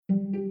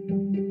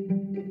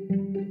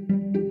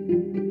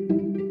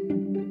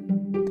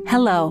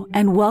Hello,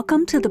 and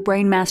welcome to the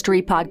Brain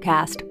Mastery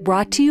Podcast,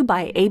 brought to you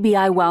by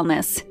ABI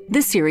Wellness.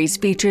 This series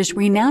features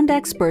renowned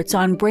experts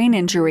on brain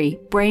injury,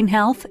 brain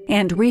health,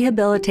 and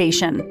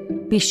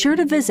rehabilitation. Be sure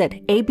to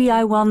visit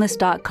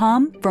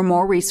abiwellness.com for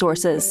more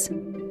resources.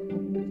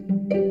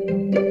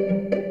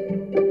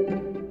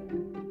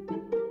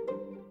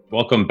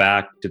 Welcome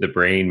back to the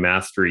Brain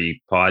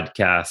Mastery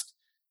Podcast.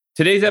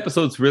 Today's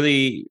episode is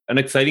really an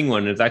exciting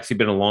one. It's actually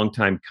been a long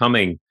time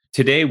coming.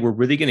 Today, we're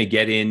really going to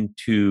get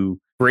into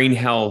brain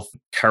health,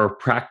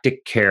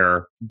 chiropractic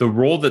care, the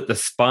role that the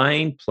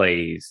spine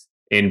plays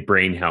in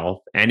brain health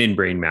and in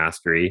brain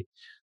mastery,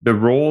 the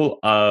role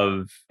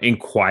of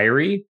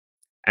inquiry,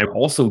 and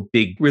also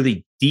dig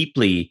really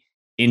deeply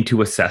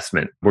into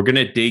assessment. We're going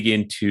to dig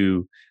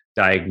into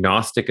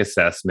diagnostic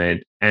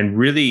assessment and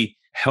really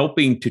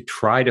helping to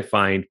try to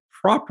find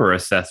proper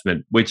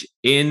assessment, which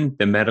in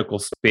the medical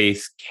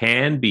space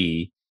can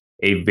be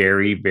a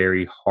very,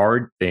 very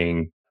hard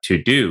thing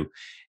to do.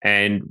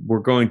 And we're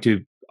going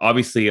to,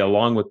 obviously,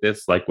 along with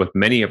this, like with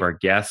many of our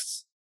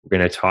guests, we're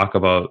going to talk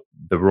about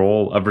the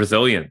role of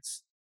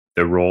resilience,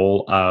 the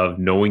role of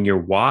knowing your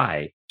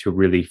why to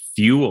really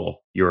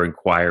fuel your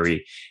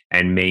inquiry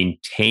and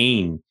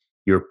maintain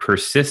your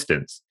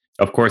persistence.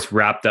 Of course,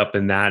 wrapped up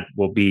in that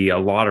will be a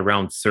lot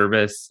around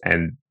service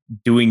and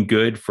doing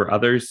good for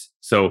others.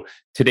 So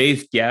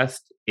today's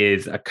guest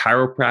is a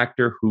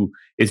chiropractor who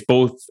is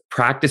both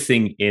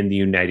practicing in the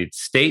United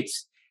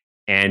States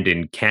and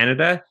in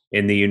Canada.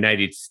 In the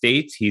United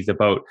States, he's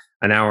about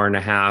an hour and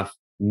a half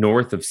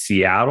north of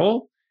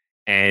Seattle,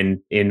 and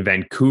in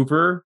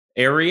Vancouver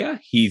area,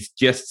 he's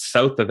just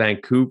south of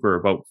Vancouver,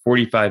 about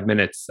 45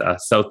 minutes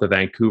south of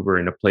Vancouver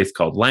in a place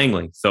called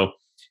Langley. So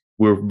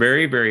we're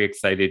very, very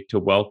excited to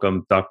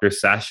welcome Dr.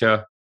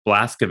 Sasha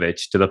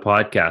Blaskovich to the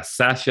podcast.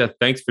 Sasha,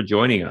 thanks for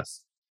joining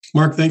us.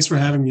 Mark, thanks for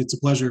having me. It's a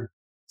pleasure.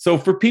 So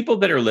for people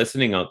that are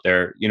listening out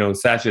there,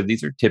 Sasha,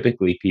 these are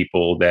typically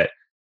people that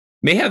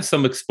may have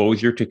some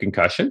exposure to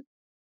concussion,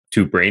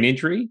 to brain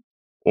injury,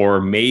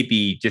 or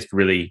maybe just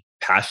really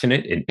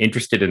passionate and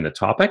interested in the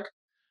topic,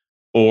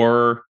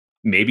 or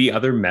maybe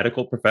other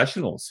medical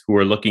professionals who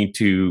are looking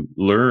to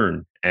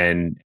learn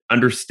and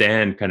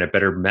understand kind of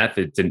better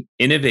methods and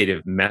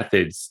innovative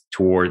methods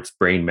towards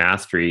brain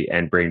mastery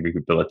and brain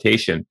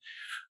rehabilitation.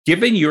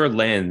 Given your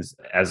lens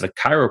as a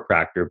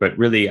chiropractor, but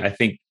really, I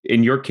think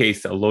in your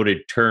case, a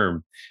loaded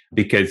term,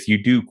 because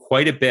you do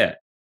quite a bit.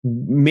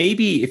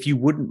 Maybe if you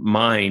wouldn't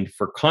mind,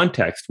 for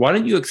context, why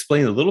don't you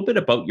explain a little bit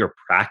about your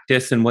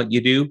practice and what you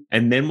do,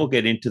 and then we'll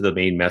get into the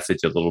main message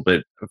a little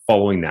bit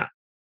following that.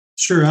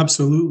 Sure,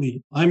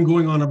 absolutely. I'm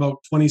going on about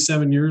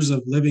 27 years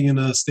of living in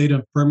a state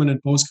of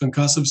permanent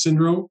post-concussive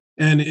syndrome.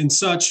 And in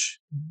such,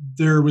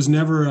 there was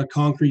never a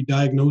concrete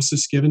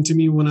diagnosis given to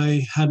me when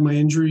I had my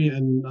injury,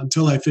 and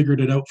until I figured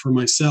it out for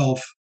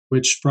myself,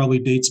 which probably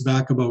dates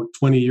back about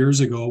 20 years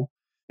ago.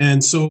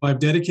 And so I've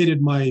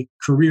dedicated my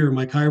career,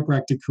 my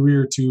chiropractic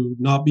career, to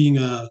not being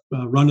a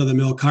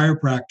run-of-the-mill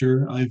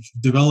chiropractor. I've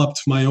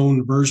developed my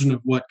own version of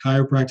what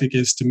chiropractic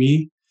is to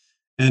me.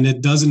 And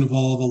it does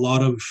involve a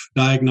lot of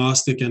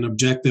diagnostic and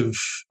objective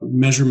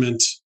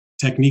measurement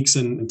techniques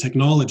and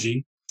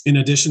technology, in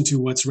addition to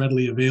what's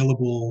readily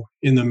available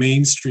in the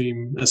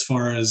mainstream as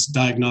far as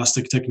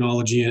diagnostic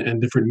technology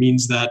and different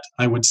means that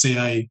I would say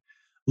I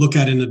look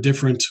at in a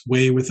different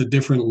way with a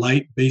different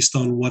light based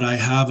on what I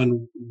have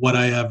and what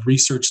I have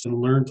researched and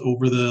learned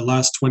over the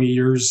last 20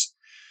 years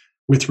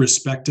with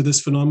respect to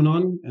this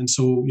phenomenon. And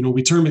so,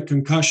 we term it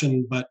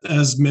concussion, but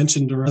as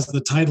mentioned, or as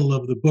the title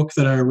of the book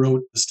that I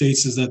wrote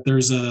states, is that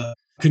there's a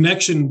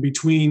connection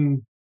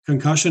between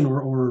concussion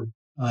or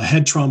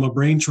head trauma,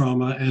 brain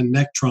trauma, and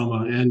neck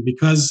trauma. And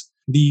because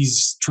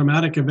these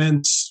traumatic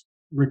events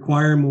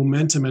require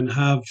momentum and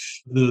have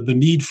the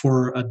need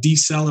for a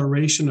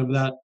deceleration of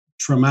that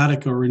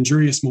traumatic or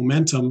injurious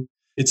momentum,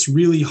 it's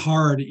really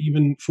hard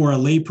even for a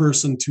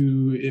layperson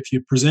to, if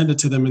you present it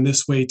to them in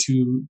this way,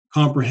 to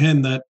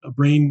comprehend that a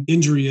brain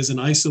injury is an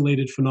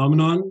isolated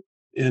phenomenon.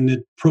 And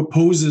it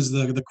proposes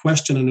the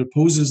question, and it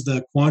poses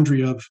the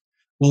quandary of,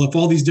 well, if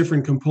all these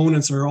different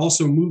components are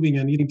also moving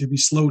and needing to be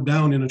slowed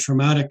down in a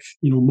traumatic,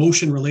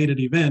 motion-related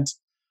event,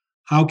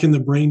 how can the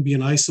brain be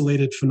an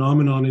isolated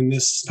phenomenon in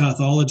this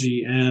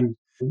pathology? And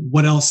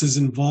what else is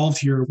involved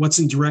here? What's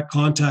in direct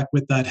contact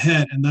with that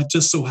head? And that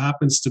just so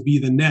happens to be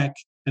the neck,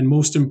 and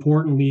most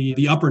importantly,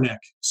 the upper neck.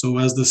 So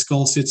as the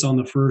skull sits on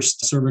the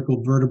first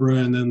cervical vertebra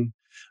and then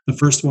the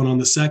first one on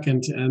the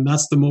second, and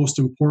that's the most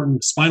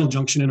important spinal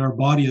junction in our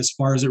body as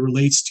far as it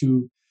relates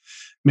to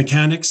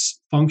mechanics,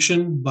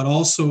 function, but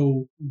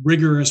also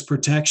rigorous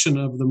protection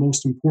of the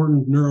most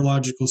important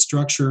neurological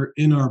structure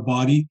in our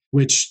body,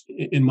 which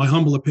in my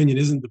humble opinion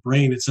isn't the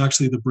brain, it's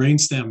actually the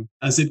brainstem,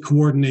 as it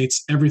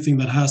coordinates everything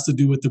that has to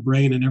do with the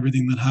brain and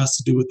everything that has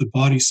to do with the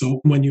body. So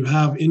when you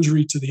have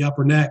injury to the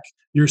upper neck,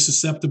 you're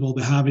susceptible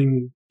to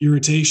having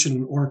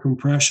irritation or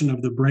compression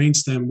of the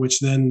brainstem, which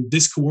then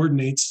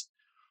discoordinates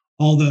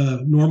all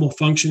the normal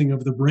functioning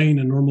of the brain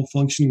and normal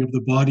functioning of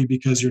the body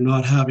because you're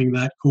not having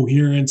that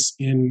coherence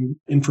in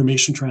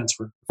information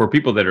transfer. For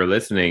people that are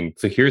listening,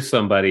 so here's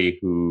somebody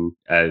who,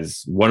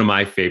 as one of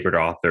my favorite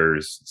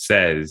authors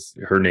says,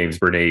 her name's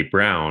Brené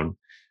Brown,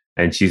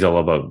 and she's all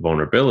about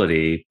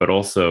vulnerability, but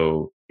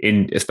also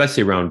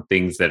especially around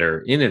things that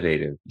are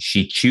innovative.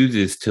 She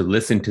chooses to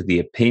listen to the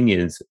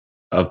opinions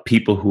of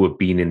people who have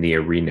been in the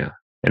arena.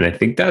 And I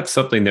think that's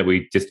something that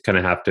we just kind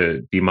of have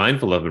to be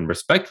mindful of and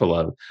respectful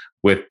of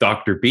with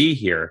Dr. B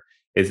here,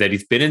 is that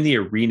he's been in the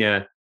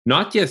arena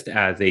not just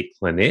as a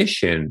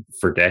clinician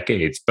for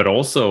decades, but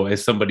also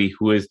as somebody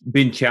who has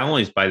been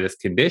challenged by this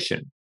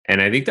condition.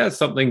 And I think that's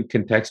something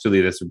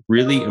contextually that's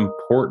really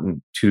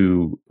important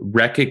to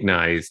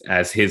recognize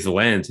as his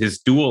lens, his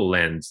dual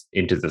lens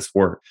into this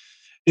work.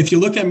 If you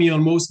look at me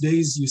on most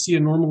days, you see a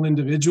normal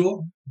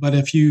individual. But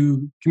if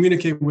you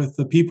communicate with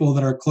the people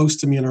that are close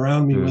to me and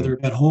around me, whether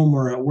at home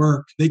or at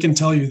work, they can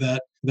tell you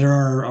that there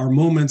are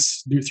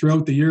moments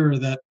throughout the year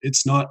that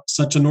it's not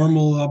such a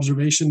normal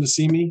observation to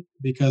see me,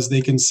 because they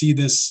can see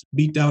this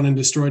beat down and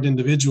destroyed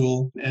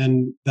individual,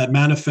 and that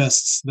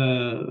manifests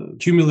the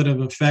cumulative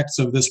effects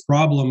of this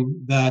problem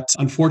that,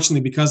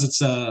 unfortunately, because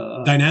it's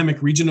a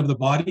dynamic region of the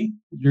body,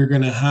 you're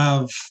going to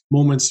have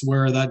moments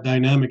where that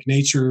dynamic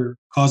nature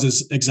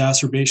causes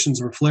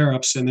exacerbations or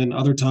flare-ups, and then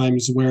other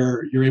times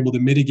where you're able to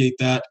mitigate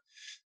that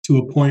to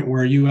a point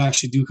where you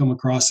actually do come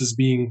across as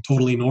being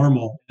totally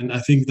normal. And I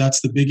think that's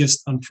the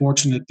biggest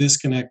unfortunate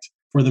disconnect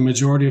for the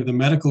majority of the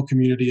medical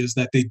community, is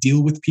that they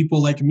deal with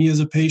people like me as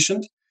a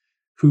patient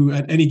who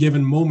at any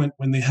given moment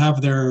when they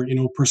have their,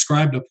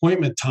 prescribed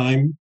appointment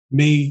time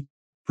may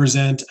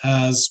present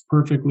as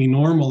perfectly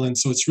normal. And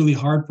so it's really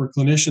hard for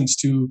clinicians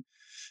to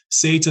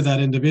say to that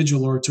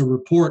individual or to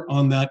report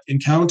on that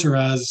encounter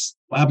as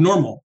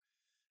abnormal.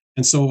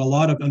 And so a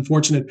lot of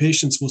unfortunate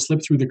patients will slip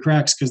through the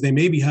cracks because they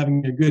may be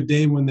having a good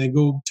day when they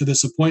go to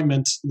this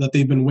appointment that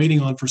they've been waiting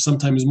on for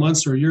sometimes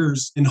months or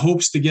years, in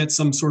hopes to get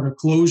some sort of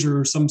closure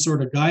or some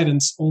sort of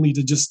guidance, only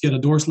to just get a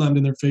door slammed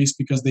in their face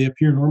because they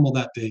appear normal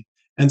that day.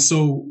 And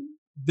so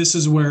this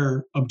is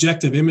where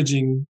objective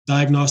imaging,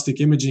 diagnostic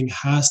imaging,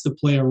 has to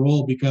play a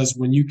role, because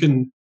when you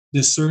can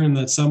discern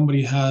that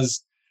somebody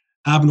has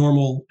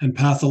abnormal and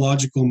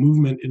pathological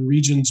movement in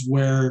regions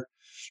where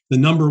the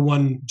number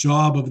one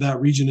job of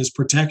that region is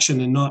protection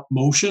and not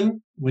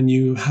motion, when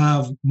you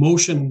have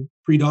motion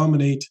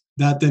predominate,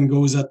 that then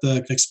goes at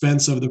the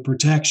expense of the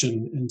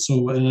protection.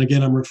 And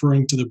again, I'm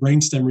referring to the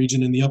brainstem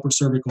region in the upper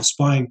cervical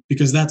spine,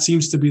 because that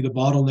seems to be the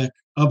bottleneck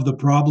of the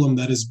problem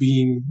that is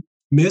being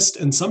missed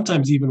and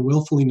sometimes even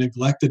willfully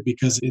neglected,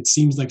 because it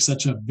seems like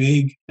such a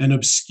vague and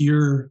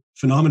obscure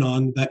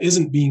phenomenon that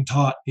isn't being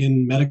taught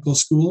in medical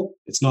school.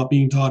 It's not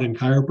being taught in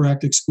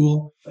chiropractic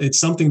school. It's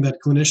something that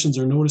clinicians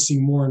are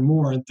noticing more and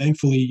more. And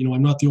thankfully,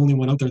 I'm not the only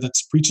one out there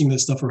that's preaching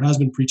this stuff or has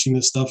been preaching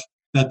this stuff,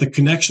 that the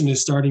connection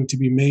is starting to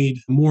be made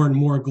more and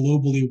more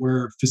globally,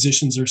 where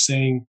physicians are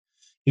saying,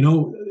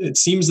 it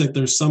seems like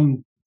there's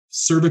some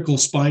cervical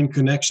spine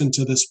connection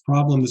to this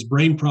problem, this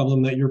brain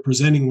problem that you're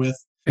presenting with.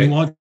 We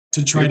want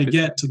to try to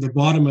get to the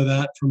bottom of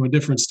that from a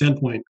different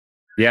standpoint.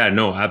 Yeah,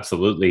 no,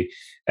 absolutely.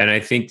 And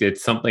I think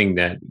it's something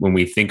that when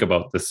we think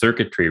about the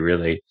circuitry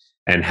really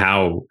and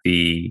how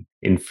the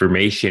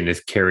information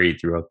is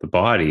carried throughout the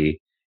body,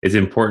 is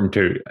important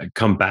to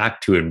come back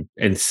to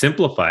and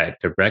simplify it,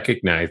 to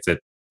recognize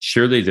that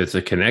surely there's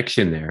a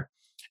connection there.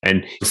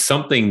 And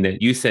something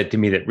that you said to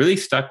me that really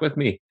stuck with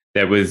me,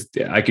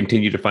 I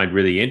continue to find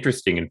really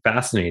interesting and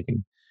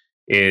fascinating,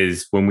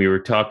 is when we were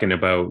talking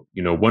about,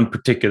 one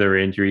particular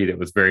injury that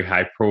was very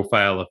high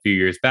profile a few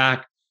years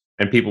back,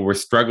 and people were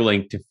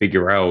struggling to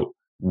figure out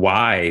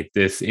why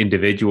this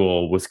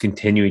individual was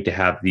continuing to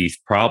have these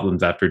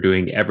problems after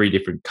doing every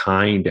different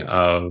kind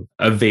of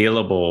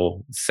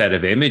available set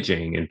of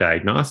imaging and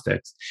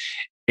diagnostics.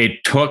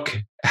 It took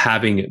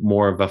having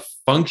more of a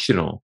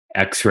functional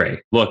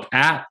X-ray look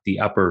at the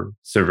upper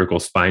cervical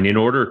spine in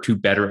order to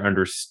better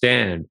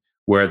understand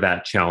where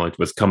that challenge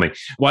was coming.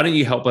 Why don't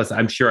you help us?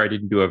 I'm sure I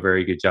didn't do a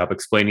very good job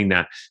explaining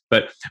that,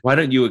 but why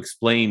don't you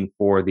explain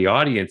for the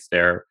audience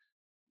there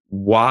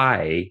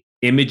why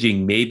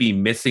imaging may be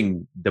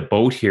missing the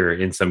boat here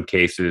in some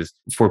cases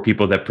for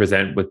people that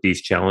present with these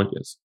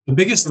challenges? The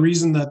biggest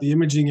reason that the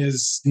imaging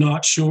is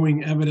not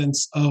showing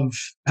evidence of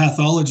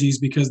pathology is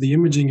because the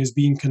imaging is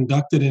being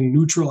conducted in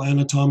neutral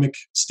anatomic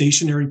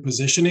stationary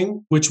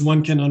positioning, which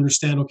one can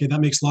understand, okay, that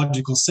makes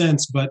logical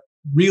sense, but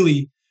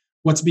really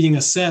what's being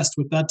assessed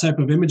with that type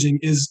of imaging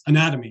is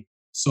anatomy.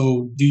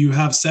 So do you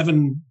have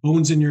 7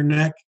 bones in your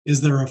neck?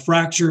 Is there a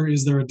fracture?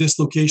 Is there a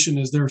dislocation?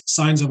 Is there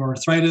signs of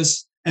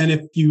arthritis? And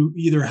if you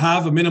either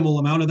have a minimal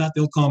amount of that,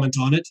 they'll comment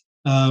on it.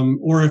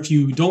 Or if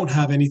you don't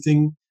have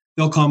anything,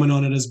 they'll comment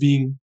on it as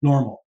being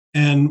normal.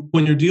 And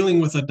when you're dealing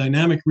with a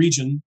dynamic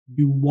region,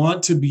 you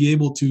want to be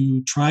able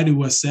to try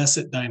to assess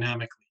it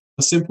dynamically.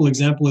 A simple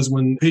example is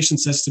when a patient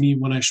says to me,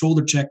 when I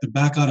shoulder check the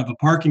back out of a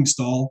parking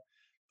stall,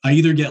 I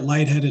either get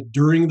lightheaded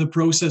during the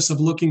process of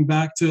looking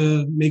back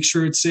to make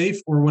sure it's safe,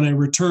 or when I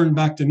return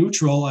back to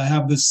neutral, I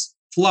have this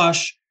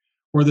flush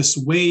or this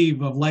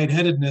wave of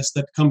lightheadedness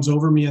that comes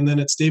over me and then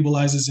it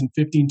stabilizes in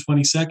 15,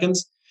 20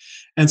 seconds.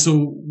 And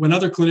so when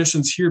other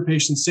clinicians hear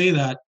patients say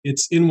that,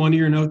 it's in one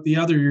ear and out the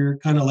other ear,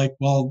 kind of like,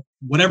 well,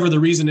 whatever the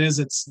reason is,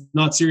 it's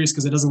not serious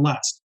because it doesn't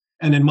last.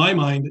 And in my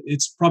mind,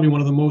 it's probably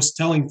one of the most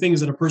telling things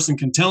that a person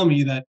can tell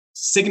me that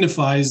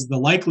signifies the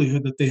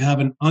likelihood that they have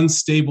an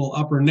unstable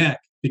upper neck.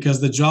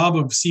 Because the job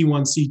of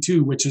C1,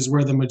 C2, which is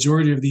where the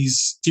majority of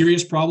these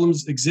serious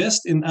problems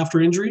exist in after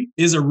injury,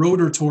 is a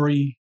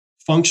rotatory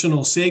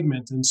functional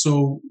segment. And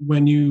so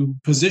when you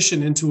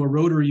position into a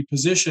rotary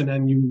position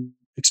and you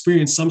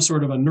experience some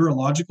sort of a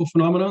neurological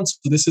phenomenon, so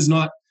this is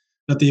not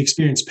that they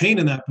experience pain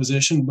in that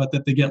position, but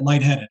that they get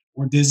lightheaded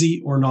or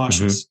dizzy or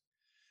nauseous.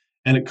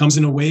 And it comes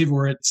in a wave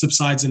or it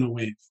subsides in a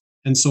wave.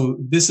 And so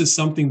this is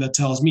something that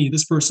tells me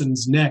this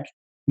person's neck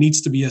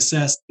needs to be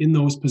assessed in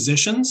those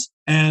positions,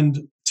 and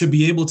to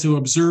be able to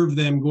observe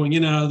them going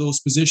in and out of those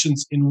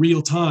positions in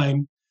real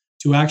time,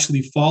 to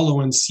actually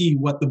follow and see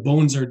what the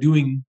bones are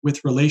doing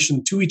with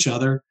relation to each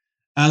other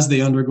as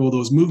they undergo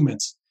those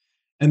movements.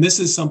 And this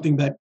is something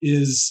that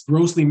is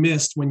grossly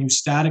missed when you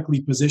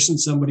statically position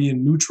somebody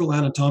in neutral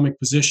anatomic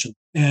position.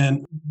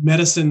 And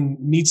medicine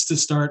needs to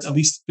start, at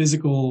least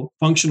physical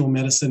functional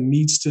medicine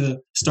needs to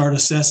start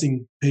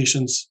assessing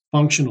patients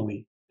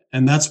functionally.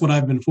 And that's what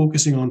I've been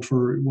focusing on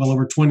for well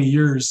over 20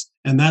 years.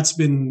 And that's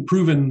been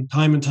proven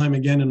time and time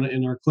again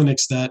in our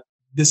clinics that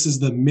this is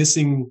the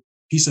missing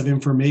piece of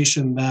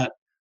information that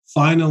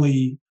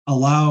finally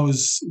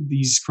allows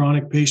these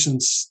chronic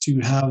patients to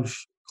have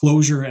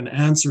closure and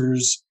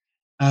answers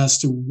as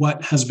to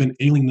what has been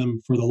ailing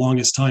them for the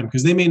longest time.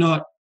 Because they may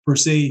not per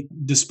se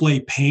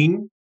display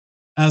pain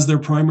as their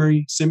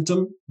primary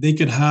symptom. They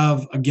could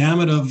have a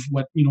gamut of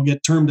what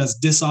get termed as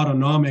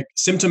dysautonomic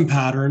symptom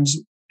patterns.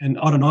 And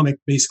autonomic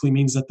basically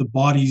means that the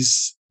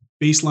body's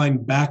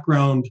baseline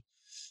background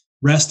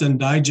rest and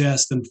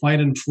digest and fight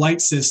and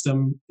flight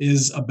system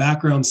is a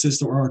background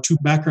system, or two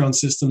background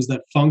systems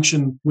that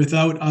function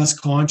without us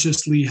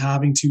consciously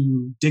having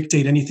to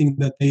dictate anything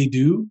that they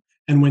do.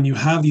 And when you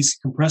have these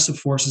compressive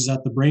forces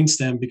at the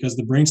brainstem, because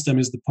the brainstem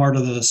is the part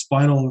of the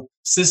spinal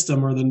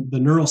system or the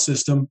neural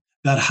system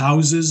that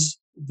houses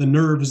the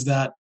nerves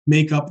that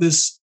make up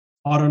this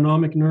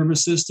autonomic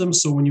nervous system.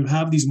 So when you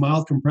have these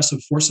mild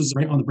compressive forces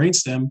right on the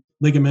brainstem,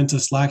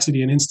 ligamentous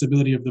laxity and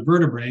instability of the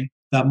vertebrae,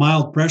 that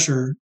mild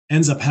pressure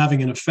ends up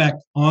having an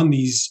effect on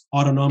these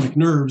autonomic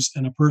nerves,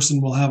 and a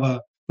person will have a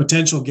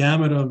potential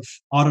gamut of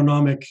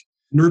autonomic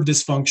nerve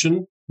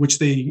dysfunction, which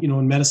they,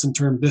 in medicine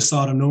term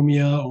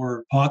dysautonomia,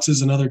 or POTS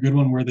is another good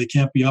one, where they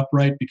can't be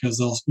upright because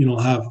they'll,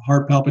 have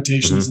heart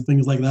palpitations and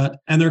things like that.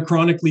 And they're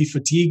chronically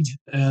fatigued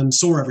and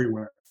sore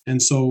everywhere. And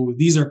so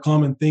these are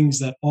common things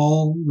that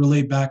all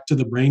relate back to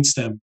the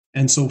brainstem.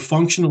 And so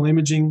functional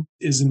imaging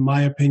is, in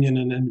my opinion,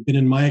 and been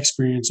in my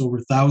experience over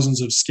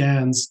thousands of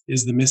scans,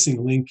 is the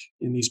missing link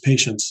in these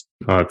patients.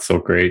 Oh, it's so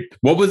great.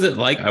 What was it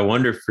like, I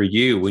wonder, for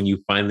you when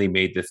you finally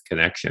made this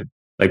connection?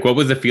 Like, what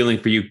was the feeling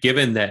for you,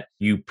 given that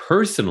you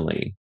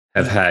personally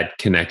have had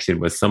connection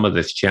with some of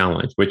this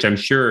challenge, which I'm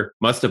sure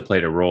must have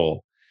played a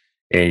role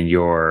in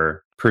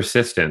your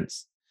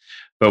persistence?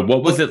 But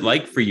what was it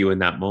like for you in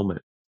that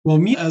moment? Well,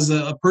 me as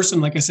a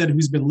person, like I said,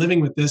 who's been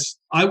living with this,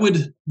 I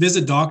would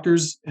visit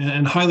doctors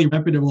and highly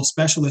reputable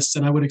specialists,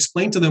 and I would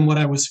explain to them what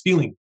I was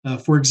feeling.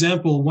 For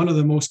example, one of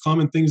the most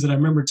common things that I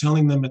remember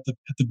telling them at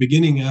the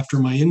beginning after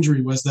my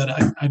injury was that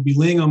I'd be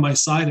laying on my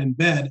side in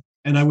bed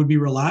and I would be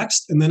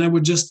relaxed, and then I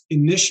would just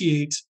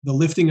initiate the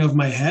lifting of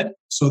my head.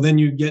 So then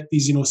you get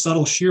these,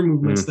 subtle shear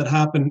movements that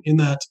happen in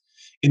that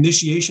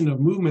initiation of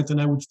movement, and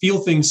I would feel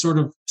things sort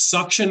of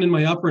suction in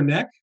my upper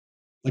neck,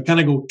 like kind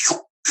of go.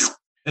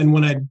 And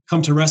when I'd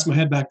come to rest my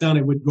head back down,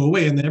 it would go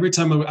away. And then every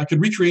time I could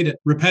recreate it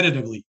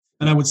repetitively.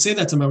 And I would say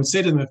that to them. I would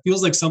say to them, it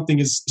feels like something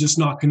is just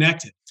not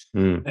connected.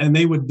 And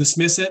they would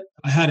dismiss it.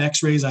 I had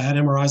x-rays, I had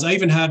MRIs. I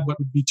even had what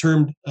would be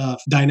termed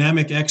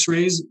dynamic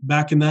x-rays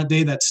back in that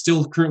day. That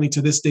still currently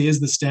to this day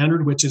is the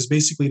standard, which is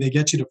basically they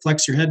get you to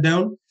flex your head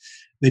down.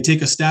 They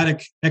take a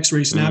static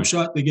x-ray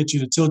snapshot. They get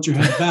you to tilt your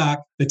head back.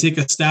 They take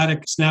a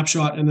static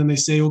snapshot, and then they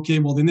say, okay,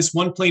 well, in this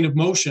one plane of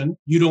motion,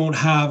 you don't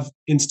have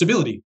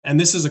instability. And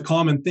this is a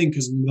common thing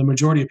because the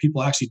majority of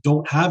people actually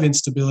don't have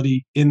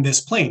instability in this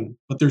plane.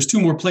 But there's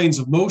two more planes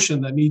of motion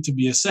that need to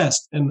be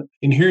assessed. And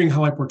in hearing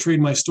how I portrayed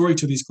my story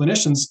to these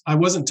clinicians, I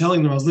wasn't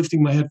telling them I was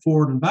lifting my head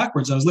forward and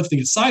backwards. I was lifting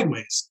it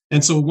sideways.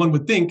 And so one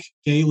would think,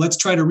 okay, let's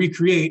try to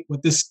recreate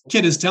what this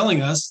kid is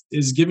telling us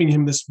is giving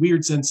him this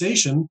weird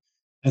sensation,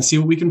 and see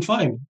what we can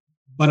find.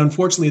 But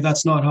unfortunately,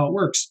 that's not how it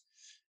works.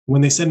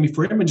 When they send me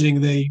for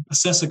imaging, they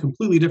assess a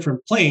completely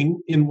different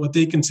plane in what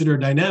they consider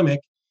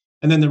dynamic,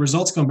 and then the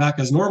results come back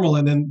as normal,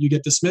 and then you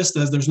get dismissed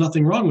as there's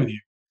nothing wrong with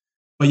you.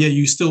 But yet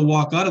you still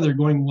walk out of there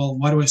going, well,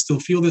 why do I still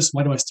feel this?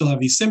 Why do I still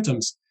have these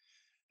symptoms?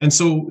 And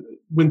so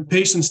when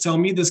patients tell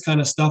me this kind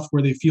of stuff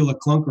where they feel a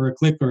clunk or a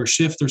click or a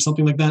shift or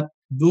something like that,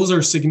 those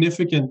are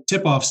significant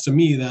tip-offs to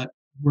me that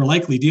we're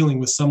likely dealing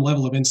with some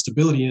level of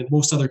instability, and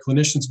most other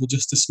clinicians will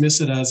just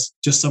dismiss it as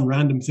just some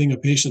random thing a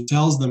patient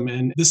tells them.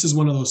 And this is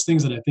one of those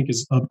things that I think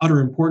is of utter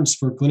importance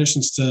for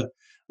clinicians to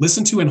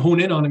listen to and hone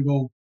in on and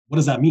go, what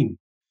does that mean?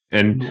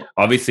 And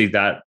obviously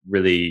that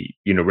really,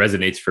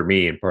 resonates for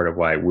me. And part of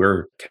why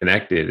we're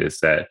connected is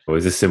that it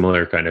was a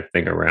similar kind of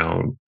thing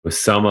around with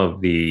some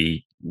of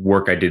the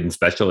work I did in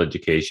special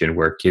education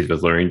where kids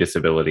with learning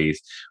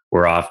disabilities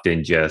were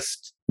often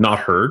just not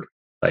heard.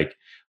 Like,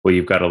 well,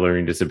 you've got a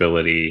learning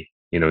disability,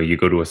 you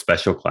go to a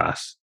special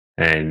class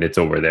and it's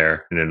over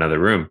there in another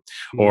room.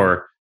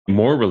 Or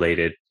more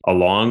related,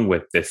 along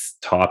with this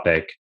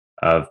topic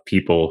of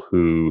people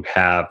who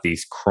have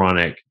these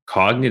chronic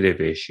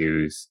cognitive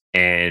issues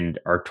and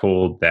are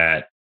told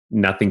that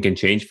nothing can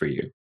change for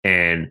you.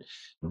 And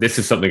this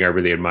is something I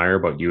really admire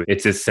about you.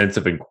 It's this sense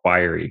of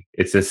inquiry.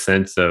 It's this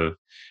sense of,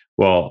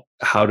 well,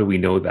 how do we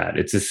know that?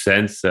 It's a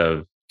sense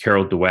of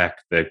Carol Dweck,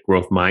 the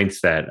growth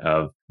mindset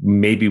of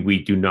maybe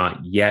we do not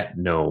yet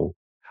know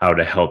how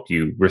to help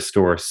you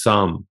restore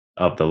some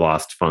of the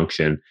lost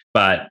function,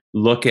 but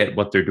look at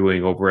what they're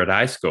doing over at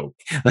iScope.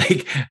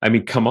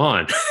 Come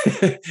on.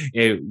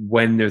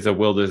 When there's a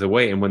will, there's a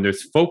way. And when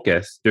there's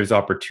focus, there's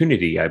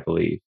opportunity, I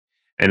believe.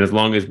 And as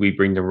long as we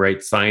bring the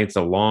right science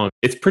along,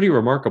 it's pretty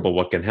remarkable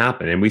what can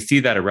happen. And we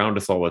see that around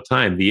us all the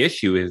time. The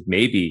issue is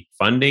maybe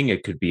funding.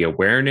 It could be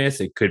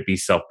awareness. It could be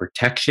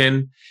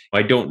self-protection.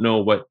 I don't know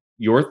what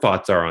your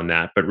thoughts are on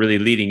that, but really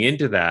leading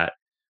into that,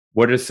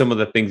 what are some of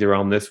the things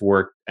around this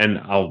work? And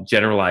I'll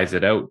generalize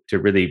it out to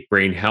really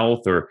brain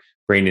health or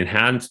brain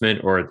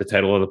enhancement, or the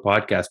title of the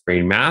podcast,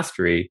 Brain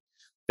Mastery,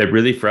 that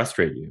really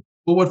frustrate you.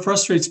 Well, what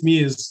frustrates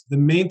me is the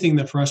main thing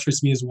that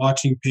frustrates me is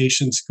watching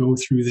patients go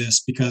through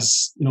this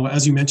because,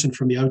 as you mentioned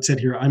from the outset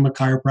here, I'm a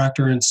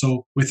chiropractor. And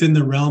so within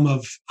the realm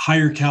of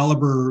higher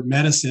caliber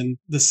medicine,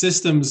 the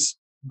systems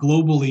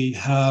globally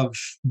have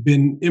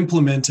been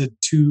implemented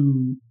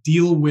to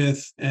deal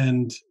with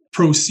and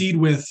proceed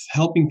with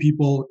helping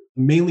people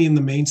mainly in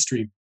the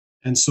mainstream.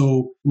 And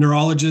so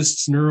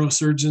neurologists,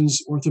 neurosurgeons,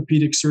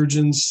 orthopedic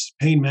surgeons,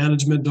 pain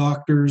management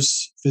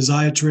doctors,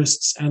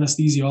 physiatrists,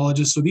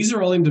 anesthesiologists. So these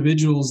are all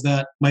individuals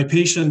that my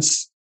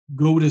patients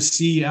go to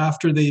see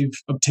after they've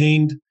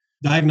obtained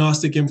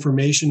diagnostic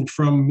information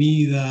from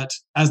me that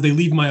as they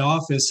leave my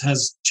office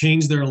has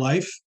changed their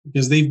life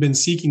because they've been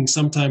seeking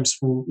sometimes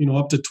for,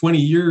 up to 20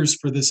 years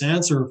for this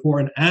answer, for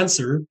an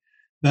answer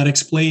that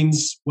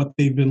explains what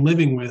they've been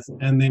living with.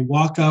 And they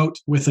walk out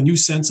with a new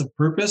sense of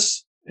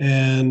purpose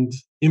and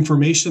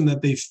information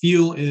that they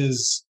feel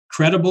is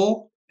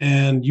credible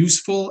and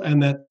useful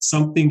and that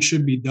something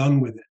should be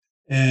done with it.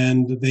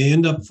 And they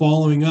end up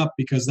following up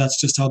because that's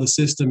just how the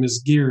system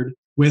is geared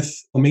with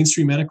a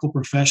mainstream medical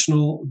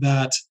professional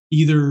that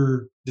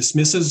either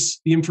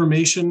dismisses the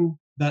information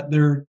that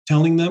they're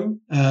telling them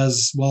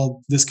as,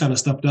 well, this kind of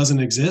stuff doesn't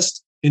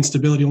exist.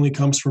 Instability only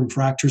comes from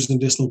fractures and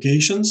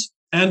dislocations,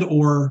 and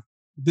or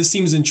this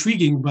seems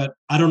intriguing, but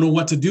I don't know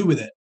what to do with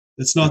it.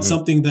 It's not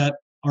something that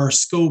our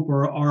scope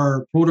or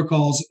our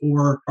protocols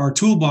or our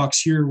toolbox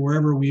here,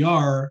 wherever we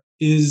are,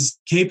 is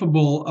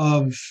capable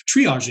of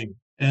triaging.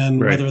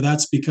 And whether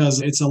that's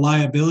because it's a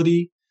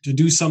liability to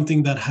do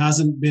something that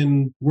hasn't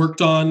been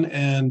worked on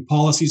and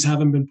policies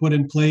haven't been put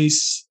in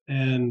place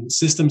and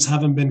systems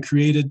haven't been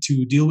created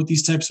to deal with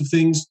these types of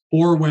things,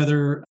 or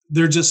whether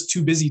they're just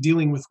too busy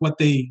dealing with what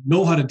they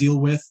know how to deal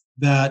with,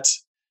 that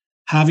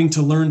having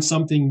to learn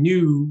something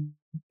new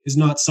is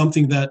not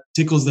something that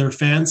tickles their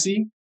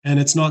fancy. And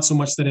it's not so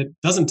much that it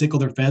doesn't tickle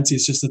their fancy,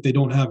 it's just that they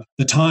don't have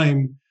the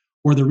time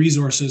or the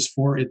resources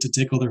for it to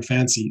tickle their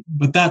fancy.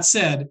 But that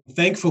said,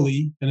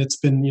 thankfully, and it's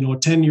been, a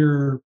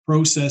 10-year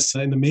process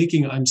in the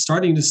making, I'm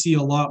starting to see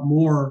a lot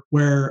more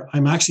where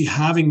I'm actually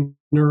having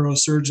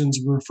neurosurgeons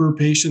refer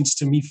patients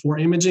to me for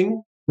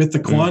imaging with the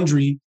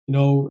quandary,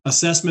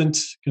 assessment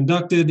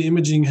conducted,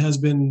 imaging has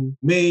been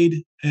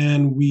made,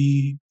 and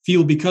we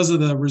feel because of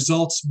the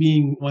results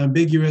being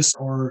ambiguous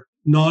or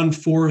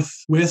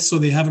non-forthwith, so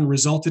they haven't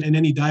resulted in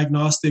any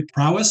diagnostic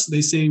prowess,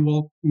 they say,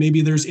 well,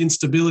 maybe there's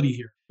instability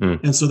here.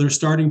 And so they're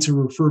starting to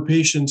refer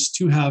patients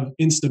to have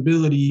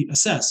instability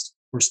assessed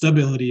or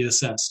stability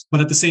assessed. But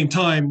at the same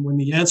time, when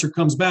the answer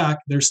comes back,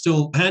 they're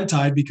still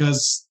hand-tied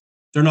because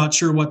they're not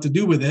sure what to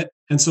do with it.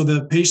 And so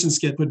the patients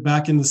get put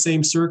back in the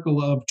same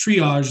circle of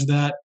triage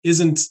that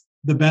isn't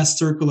the best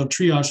circle of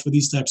triage for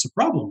these types of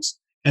problems.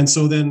 And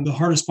so then the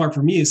hardest part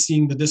for me is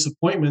seeing the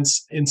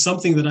disappointments in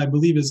something that I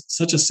believe is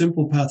such a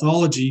simple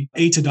pathology,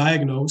 A, to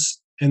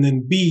diagnose, and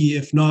then B,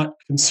 if not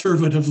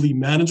conservatively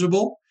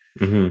manageable,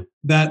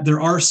 that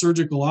there are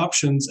surgical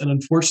options, and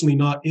unfortunately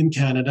not in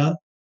Canada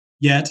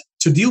yet,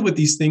 to deal with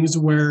these things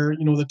where,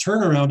 the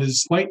turnaround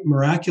is quite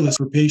miraculous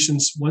for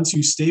patients once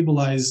you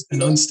stabilize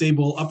an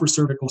unstable upper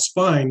cervical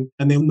spine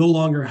and they no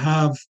longer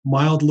have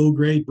mild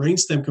low-grade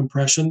brainstem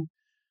compression,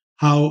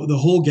 how the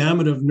whole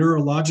gamut of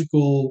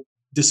neurological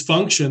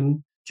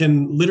dysfunction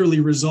can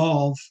literally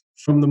resolve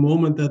from the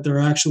moment that they're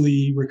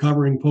actually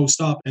recovering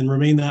post-op and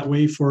remain that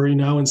way for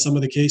now in some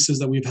of the cases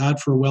that we've had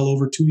for well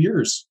over 2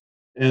 years.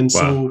 And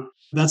so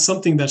that's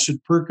something that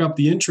should perk up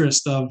the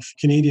interest of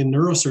Canadian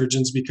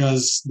neurosurgeons,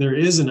 because there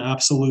is an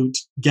absolute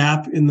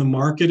gap in the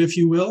market, if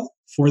you will,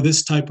 for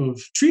this type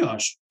of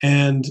triage.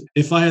 And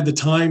if I had the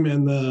time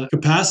and the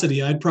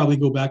capacity, I'd probably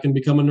go back and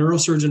become a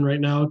neurosurgeon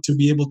right now to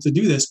be able to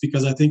do this,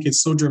 because I think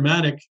it's so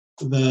dramatic,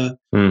 the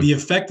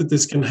effect that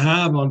this can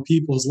have on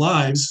people's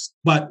lives.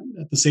 But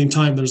at the same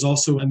time, there's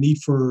also a need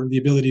for the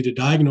ability to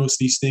diagnose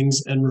these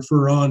things and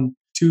refer on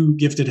to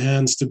gifted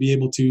hands to be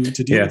able to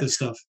deal with this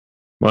stuff.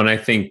 Well, and I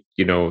think,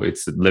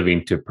 it's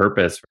living to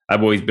purpose.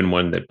 I've always been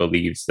one that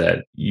believes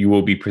that you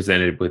will be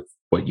presented with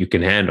what you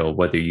can handle,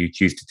 whether you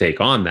choose to take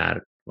on that.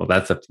 Well,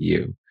 that's up to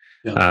you.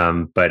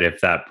 Yeah. But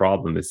if that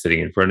problem is sitting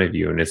in front of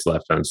you and it's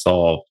left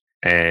unsolved,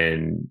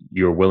 and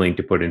you're willing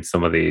to put in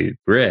some of the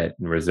grit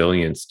and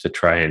resilience to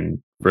try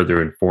and further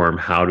inform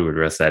how to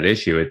address that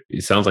issue,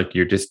 it sounds like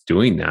you're just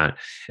doing that.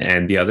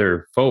 And the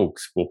other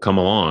folks will come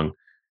along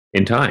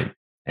in time.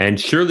 And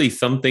surely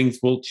some things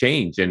will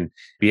change and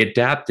be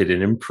adapted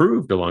and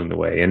improved along the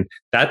way. And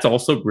that's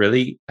also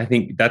really, I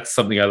think that's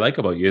something I like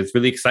about you. It's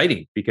really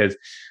exciting because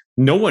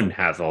no one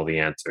has all the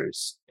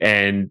answers.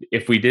 And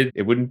if we did,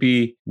 it wouldn't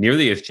be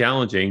nearly as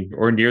challenging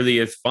or nearly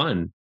as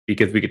fun,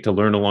 because we get to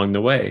learn along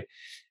the way.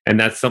 And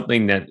that's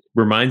something that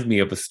reminds me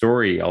of a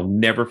story. I'll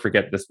never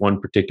forget this one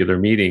particular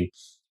meeting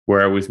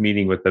where I was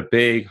meeting with a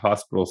big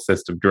hospital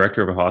system,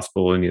 director of a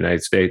hospital in the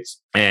United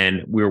States.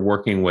 And we were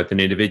working with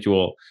an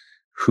individual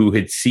who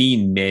had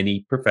seen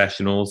many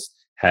professionals,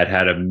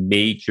 had a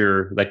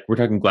major, like we're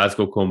talking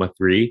Glasgow coma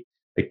 3,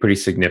 like pretty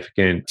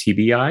significant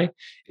TBI,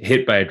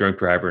 hit by a drunk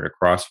driver in a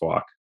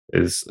crosswalk.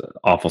 Is an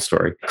awful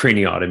story.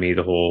 Craniotomy,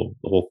 the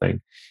whole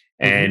thing.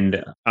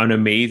 And an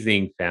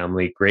amazing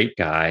family, great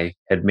guy,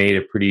 had made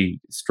a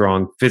pretty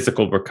strong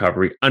physical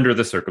recovery under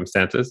the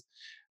circumstances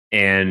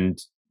and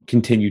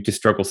continued to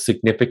struggle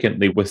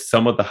significantly with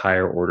some of the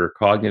higher order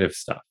cognitive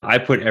stuff. I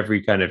put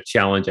every kind of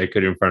challenge I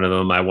could in front of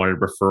them. I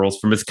wanted referrals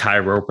from his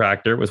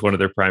chiropractor, was one of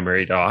their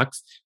primary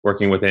docs,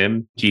 working with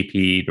him,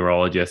 GP,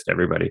 neurologist,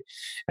 everybody.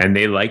 And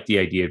they liked the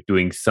idea of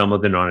doing some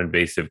of the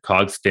non-invasive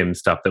CogStim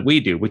stuff that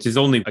we do, which is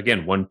only,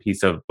 again, one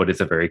piece of what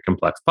is a very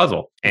complex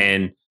puzzle.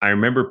 And I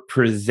remember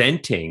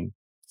presenting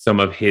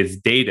some of his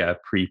data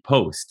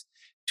pre-post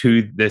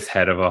to this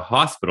head of a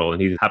hospital,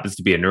 and he happens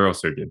to be a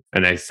neurosurgeon.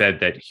 And I said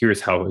that here's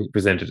how he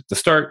presented at the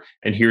start,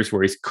 and here's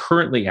where he's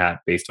currently at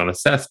based on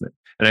assessment.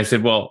 And I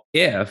said, well,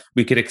 if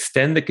we could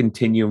extend the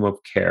continuum of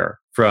care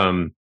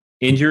from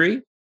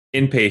injury,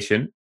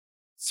 inpatient,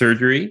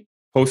 surgery,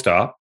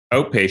 post-op,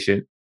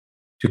 outpatient,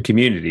 to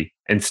community,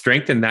 and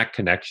strengthen that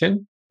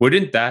connection,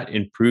 wouldn't that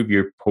improve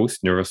your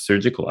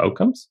post-neurosurgical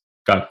outcomes?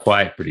 Got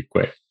quiet pretty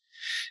quick.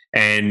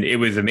 And it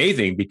was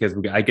amazing because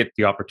I get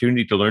the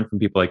opportunity to learn from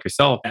people like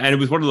yourself. And it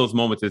was one of those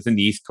moments. It's in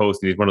the East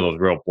Coast, and he's one of those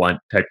real blunt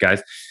type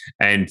guys.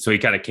 And so he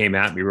kind of came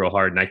at me real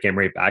hard, and I came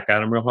right back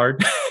at him real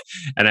hard.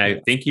 And I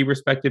think he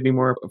respected me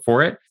more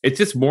for it. It's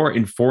just more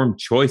informed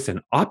choice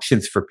and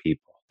options for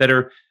people that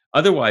are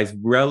otherwise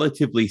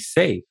relatively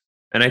safe.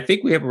 And I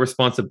think we have a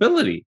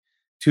responsibility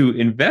to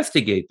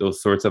investigate those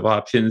sorts of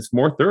options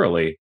more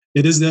thoroughly.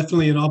 It is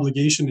definitely an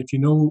obligation. If you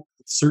know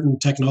certain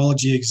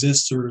technology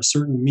exists or a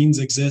certain means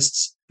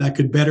exists that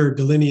could better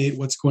delineate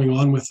what's going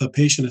on with a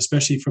patient,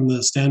 especially from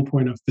the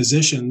standpoint of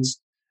physicians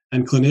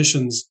and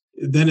clinicians,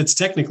 then it's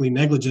technically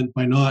negligent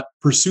by not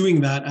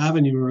pursuing that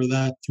avenue or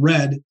that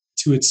thread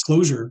to its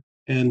closure.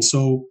 And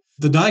so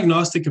the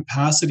diagnostic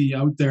capacity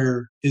out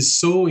there is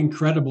so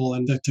incredible,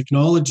 and the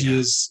technology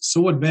is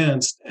so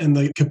advanced, and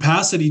the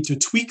capacity to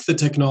tweak the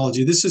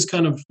technology. This is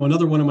kind of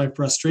another one of my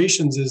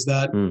frustrations, is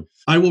that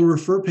I will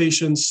refer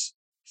patients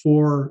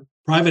for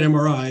private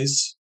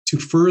MRIs to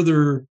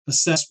further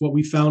assess what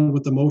we found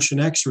with the motion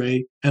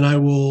X-ray, and I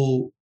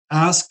will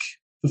ask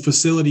the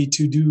facility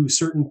to do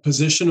certain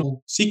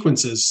positional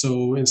sequences.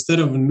 So instead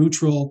of a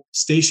neutral,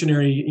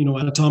 stationary,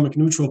 anatomic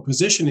neutral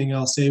positioning,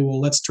 I'll say, well,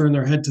 let's turn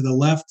their head to the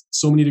left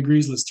so many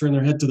degrees. Let's turn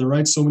their head to the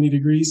right so many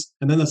degrees.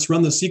 And then let's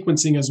run the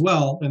sequencing as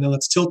well. And then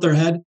let's tilt their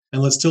head,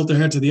 and let's tilt their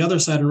head to the other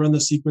side and run the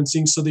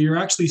sequencing, so that you're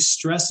actually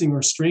stressing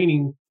or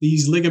straining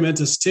these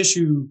ligamentous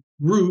tissue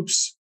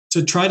groups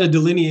to try to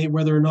delineate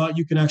whether or not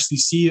you can actually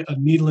see a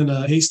needle in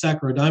a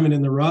haystack or a diamond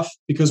in the rough.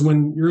 Because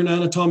when you're in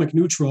anatomic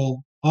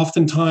neutral,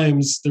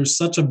 oftentimes there's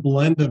such a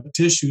blend of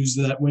tissues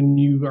that when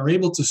you are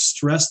able to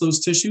stress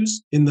those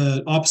tissues in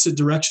the opposite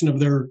direction of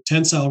their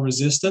tensile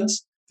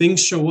resistance,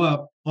 things show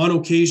up on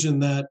occasion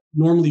that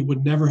normally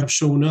would never have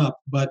shown up.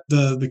 But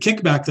the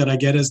kickback that I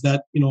get is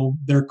that,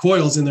 their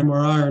coils in the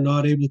MRI are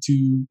not able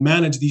to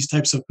manage these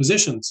types of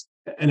positions.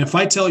 And if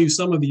I tell you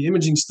some of the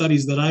imaging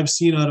studies that I've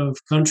seen out of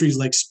countries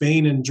like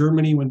Spain and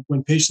Germany,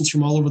 when patients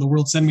from all over the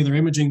world send me their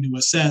imaging to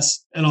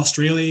assess, and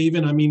Australia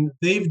even,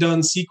 they've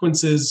done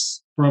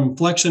sequences from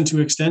flexion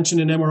to extension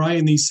in MRI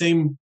in these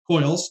same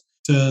coils,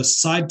 to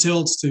side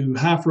tilts, to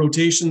half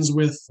rotations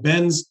with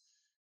bends.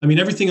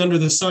 Everything under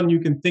the sun you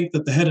can think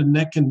that the head and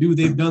neck can do,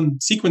 they've done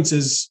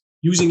sequences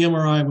using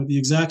MRI with the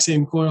exact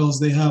same coils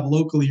they have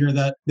locally here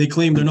that they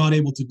claim they're not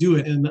able to do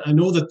it. And I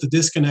know that the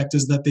disconnect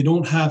is that they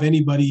don't have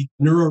anybody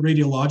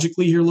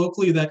neuroradiologically here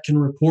locally that can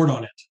report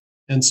on it.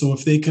 And so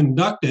if they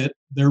conduct it,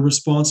 they're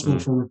responsible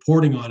for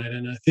reporting on it.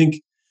 And I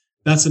think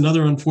that's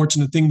another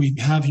unfortunate thing we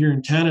have here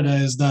in Canada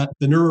is that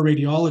the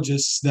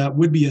neuroradiologists that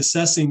would be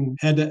assessing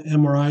head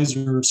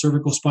MRIs or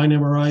cervical spine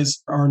MRIs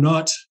are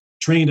not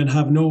trained and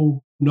have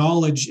no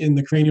knowledge in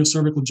the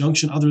craniocervical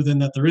junction other than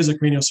that there is a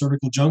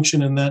craniocervical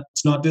junction and that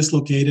it's not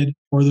dislocated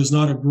or there's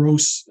not a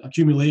gross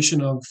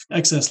accumulation of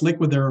excess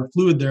liquid there or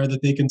fluid there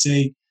that they can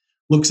say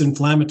looks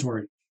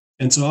inflammatory.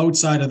 And so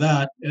outside of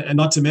that, and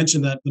not to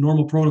mention that the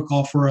normal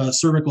protocol for a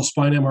cervical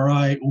spine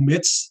MRI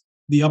omits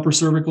the upper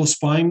cervical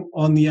spine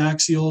on the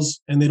axials,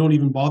 and they don't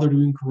even bother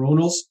doing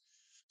coronals.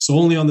 So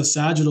only on the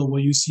sagittal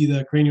will you see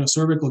the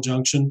craniocervical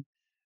junction.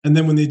 And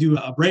then when they do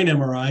a brain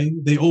MRI,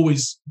 they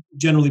always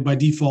generally by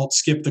default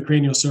skip the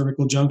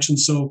craniocervical junction.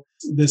 So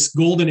this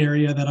golden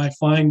area that I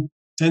find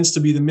tends to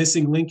be the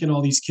missing link in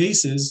all these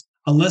cases,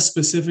 unless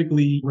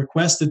specifically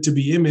requested to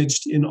be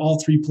imaged in all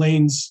three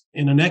planes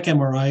in a neck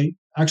MRI.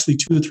 Actually,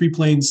 2 or 3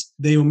 planes,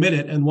 they omit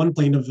it. And one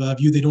plane of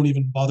view, they don't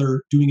even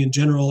bother doing in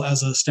general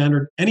as a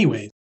standard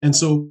anyway. And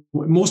so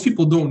most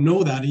people don't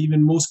know that.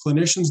 Even most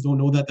clinicians don't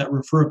know that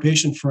refer a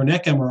patient for a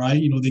neck MRI.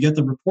 They get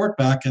the report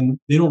back and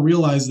they don't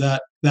realize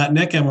that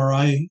neck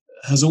MRI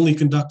has only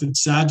conducted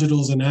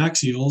sagittals and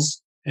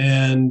axials.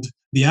 And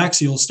the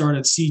axials start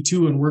at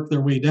C2 and work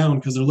their way down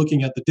because they're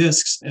looking at the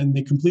discs and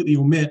they completely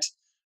omit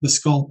the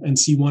skull and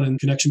C1 and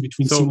connection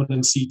between C1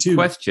 and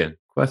C2.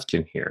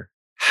 Question here.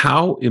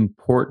 How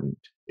important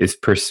is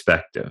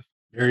perspective?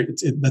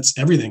 That's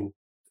everything.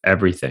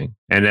 Everything.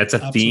 And that's a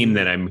Absolutely. Theme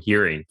that I'm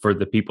hearing for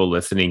the people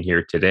listening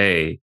here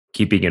today,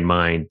 keeping in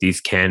mind these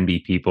can be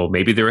people,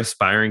 maybe they're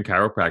aspiring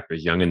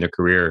chiropractors young in their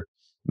career.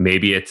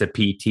 Maybe it's a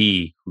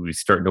PT who's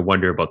starting to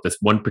wonder about this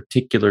one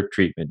particular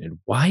treatment. And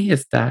why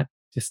is that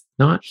just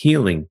not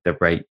healing the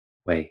right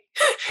way?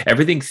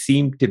 Everything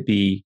seemed to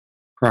be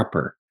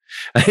proper.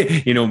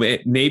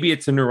 Maybe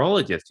it's a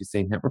neurologist who's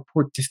saying that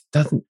report just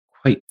doesn't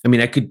quite,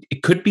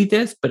 it could be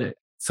this, but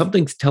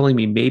something's telling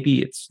me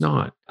maybe it's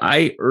not.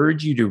 I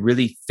urge you to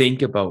really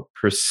think about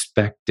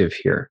perspective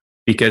here,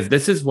 because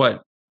this is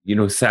what,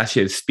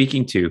 Sasha is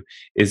speaking to,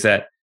 is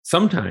that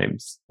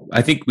sometimes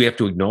I think we have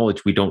to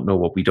acknowledge we don't know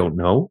what we don't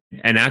know.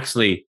 And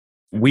actually,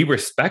 we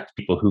respect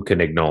people who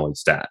can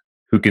acknowledge that,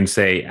 who can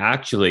say,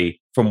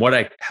 actually, from what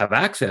I have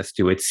access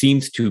to, it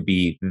seems to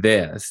be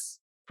this,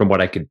 from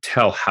what I can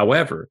tell.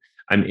 However,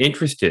 I'm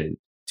interested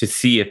to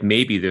see if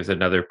maybe there's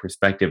another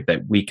perspective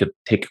that we could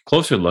take a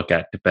closer look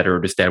at to better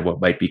understand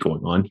what might be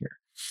going on here.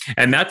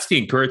 And that's the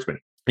encouragement.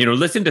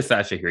 Listen to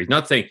Sasha here. He's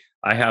not saying,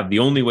 I have the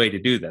only way to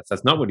do this.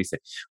 That's not what he's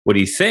saying. What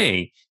he's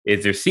saying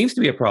is there seems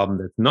to be a problem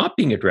that's not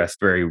being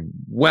addressed very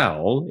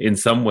well in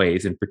some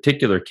ways, in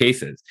particular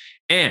cases.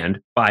 And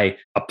by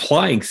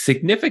applying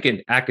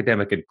significant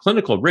academic and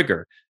clinical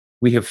rigor,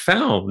 we have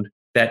found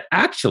that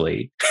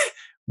actually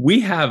we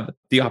have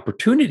the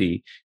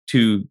opportunity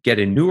to get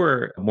a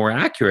newer, more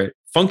accurate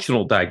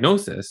functional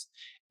diagnosis,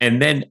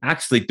 and then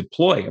actually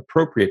deploy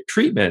appropriate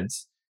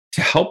treatments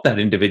to help that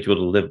individual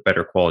to live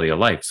better quality of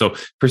life. So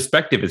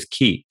perspective is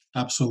key.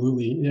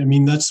 Absolutely.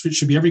 That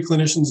should be every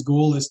clinician's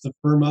goal, is to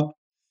firm up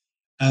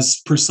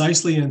as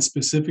precisely and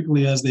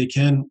specifically as they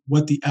can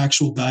what the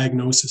actual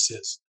diagnosis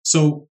is.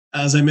 So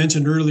as I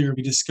mentioned earlier,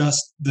 we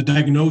discussed the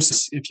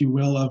diagnosis, if you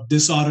will, of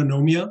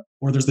dysautonomia,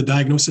 or there's the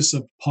diagnosis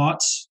of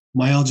POTS,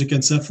 myalgic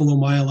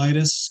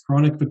encephalomyelitis,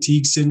 chronic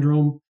fatigue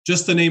syndrome,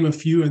 just to name a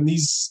few. And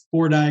these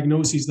 4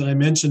 diagnoses that I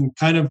mentioned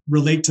kind of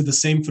relate to the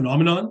same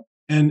phenomenon.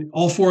 And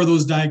all 4 of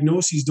those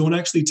diagnoses don't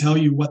actually tell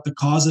you what the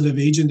causative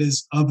agent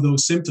is of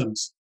those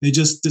symptoms. They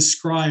just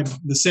describe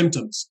the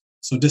symptoms.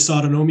 So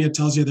dysautonomia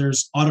tells you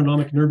there's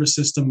autonomic nervous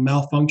system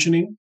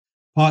malfunctioning.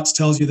 POTS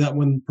tells you that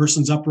when the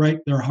person's upright,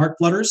 their heart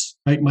flutters,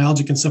 right?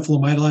 Myalgic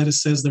encephalomyelitis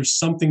says there's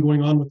something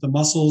going on with the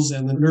muscles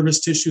and the nervous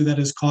tissue that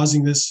is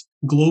causing this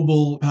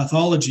global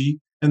pathology.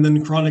 And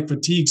then chronic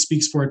fatigue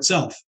speaks for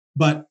itself.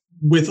 But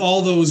with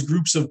all those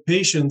groups of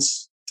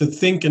patients, to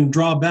think and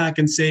draw back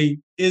and say,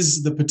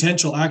 is the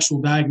potential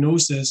actual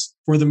diagnosis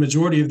for the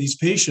majority of these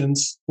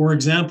patients, for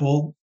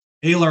example,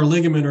 alar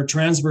ligament or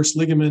transverse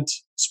ligament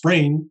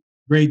sprain,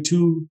 grade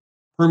 2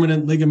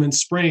 permanent ligament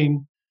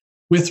sprain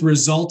with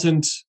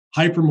resultant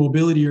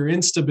hypermobility or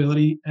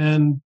instability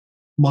and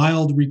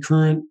mild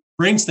recurrent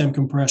brainstem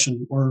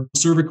compression or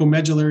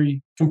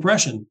cervicomedullary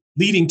compression,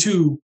 leading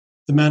to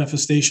the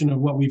manifestation of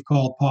what we've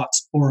called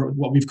POTS or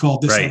what we've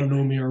called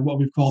dysautonomia or what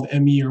we've called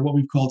ME or what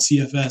we've called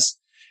CFS.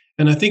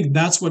 And I think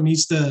that's what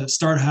needs to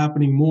start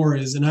happening more,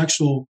 is an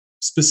actual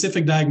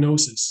specific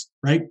diagnosis,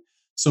 right?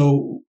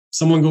 So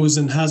someone goes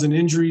and has an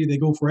injury, they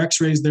go for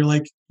x-rays, they're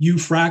like, you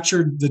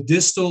fractured the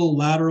distal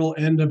lateral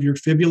end of your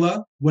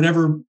fibula,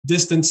 whatever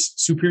distance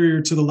superior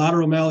to the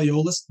lateral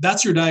malleolus.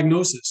 That's your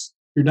diagnosis.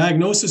 Your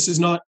diagnosis is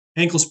not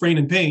ankle sprain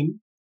and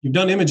pain. You've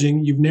done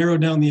imaging, you've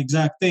narrowed down the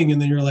exact thing,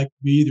 and then you're like,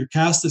 we either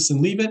cast this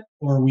and leave it,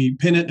 or we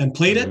pin it and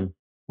plate it,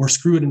 or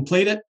screw it and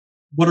plate it.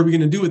 What are we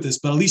going to do with this?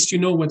 But at least you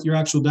know what your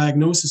actual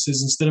diagnosis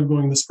is, instead of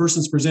going, this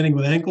person's presenting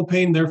with ankle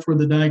pain, therefore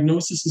the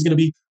diagnosis is going to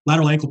be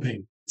lateral ankle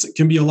pain. it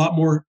can be a lot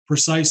more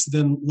precise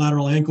than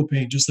lateral ankle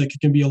pain, just like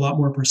it can be a lot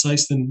more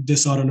precise than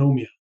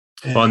dysautonomia.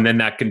 And then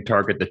that can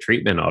target the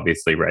treatment,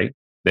 obviously, right?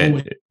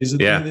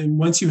 Yeah. And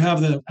once you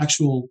have the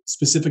actual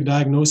specific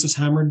diagnosis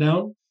hammered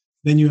down,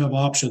 then you have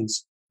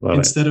options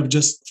instead of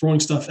just throwing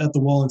stuff at the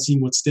wall and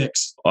seeing what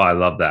sticks. Oh, I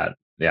love that.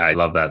 Yeah, I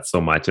love that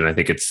so much. And I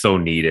think it's so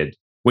needed.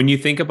 When you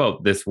think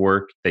about this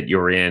work that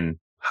you're in,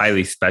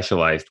 highly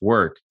specialized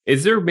work,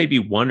 is there maybe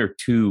one or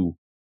two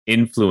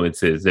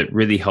influences that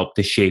really help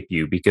to shape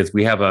you? Because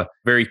we have a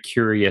very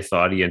curious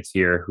audience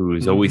here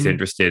who's always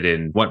interested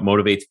in what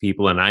motivates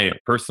people. And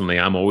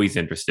I'm always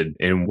interested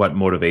in what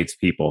motivates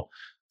people.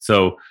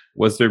 So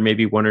was there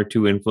maybe one or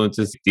two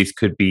influences? These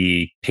could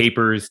be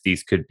papers,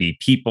 these could be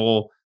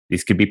people,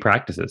 these could be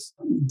practices.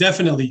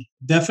 Definitely.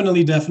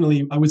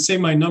 I would say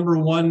my number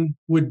one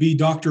would be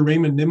Dr.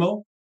 Raymond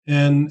Nimmo.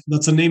 And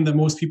that's a name that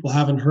most people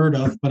haven't heard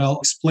of, but I'll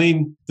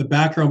explain the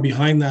background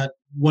behind that.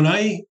 When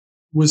I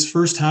was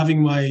first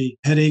having my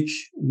headache,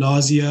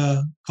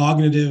 nausea,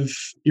 cognitive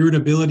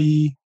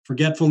irritability,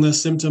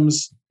 forgetfulness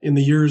symptoms in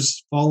the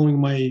years following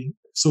my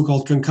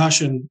so-called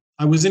concussion,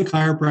 I was in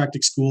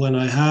chiropractic school and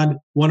I had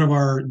one of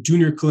our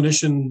junior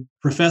clinician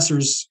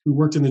professors who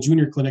worked in the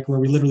junior clinic where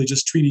we literally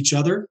just treat each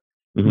other.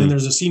 And then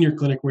there's a senior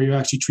clinic where you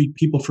actually treat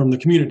people from the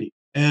community.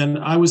 And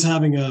I was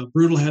having a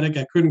brutal headache.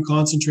 I couldn't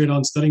concentrate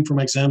on studying for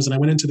my exams. And I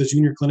went into the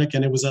junior clinic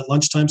and it was at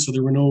lunchtime, so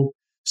there were no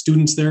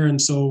students there.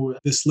 And so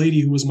this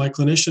lady who was my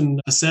clinician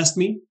assessed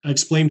me. I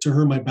explained to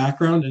her my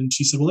background and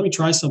she said, well, let me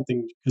try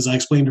something. Because I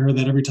explained to her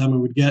that every time I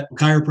would get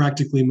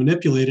chiropractically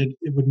manipulated,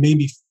 it would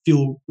maybe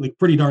feel like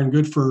pretty darn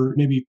good for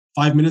maybe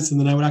 5 minutes. And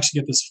then I would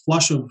actually get this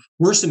flush of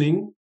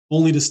worsening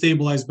only to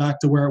stabilize back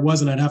to where it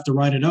was. And I'd have to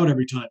ride it out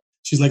every time.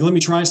 She's like, let me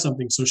try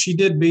something. So she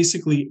did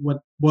basically what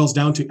boils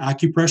down to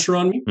acupressure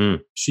on me.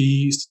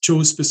 She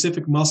chose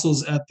specific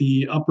muscles at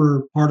the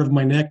upper part of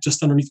my neck,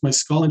 just underneath my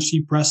skull, and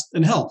she pressed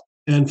and held.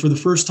 And for the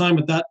first time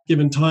at that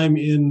given time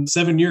in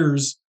 7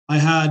 years, I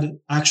had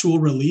actual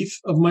relief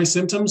of my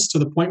symptoms to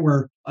the point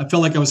where I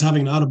felt like I was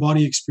having an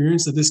out-of-body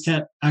experience, that this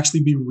can't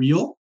actually be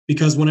real.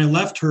 Because when I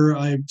left her,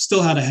 I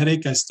still had a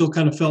headache. I still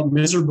kind of felt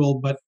miserable.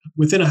 But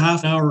within a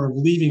half hour of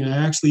leaving,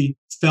 I actually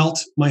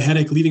felt my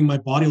headache leaving my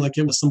body like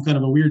it was some kind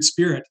of a weird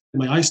spirit.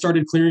 My eyes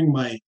started clearing,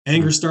 my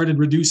anger started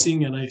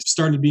reducing, and I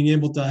started being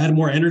able to, I had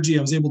more energy.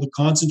 I was able to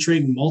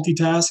concentrate and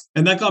multitask.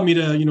 And that got me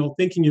to,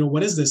 thinking,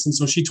 what is this? And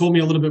so she told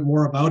me a little bit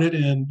more about it.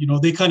 And,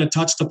 they kind of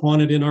touched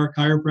upon it in our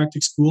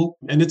chiropractic school.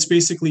 And it's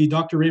basically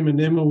Dr. Raymond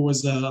Nimmo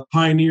was a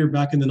pioneer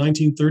back in the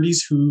 1930s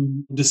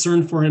who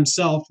discerned for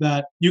himself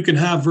that you can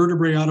have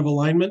vertebrae out of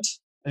alignment.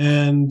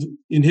 And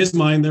in his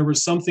mind, there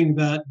was something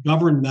that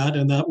governed that,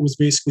 and that was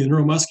basically the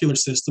neuromuscular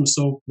system.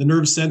 So the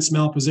nerves sense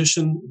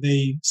malposition.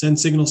 They send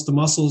signals to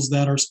muscles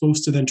that are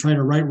supposed to then try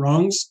to right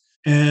wrongs.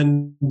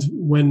 And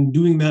when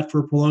doing that for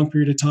a prolonged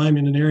period of time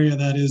in an area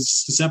that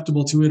is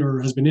susceptible to it or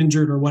has been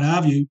injured or what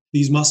have you,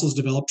 these muscles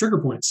develop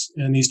trigger points.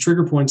 And these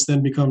trigger points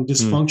then become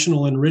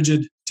dysfunctional and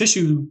rigid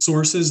tissue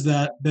sources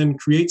that then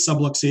create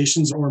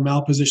subluxations or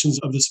malpositions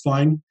of the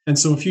spine. And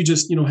so if you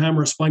just,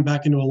 hammer a spine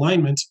back into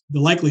alignment, the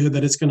likelihood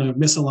that it's going to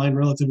misalign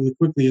relatively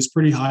quickly is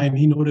pretty high. And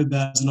he noted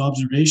that as an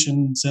observation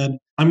and said,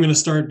 I'm going to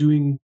start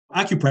doing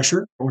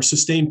acupressure or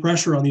sustained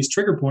pressure on these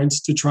trigger points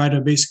to try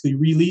to basically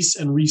release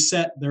and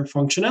reset their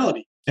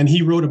functionality. And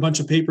he wrote a bunch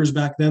of papers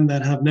back then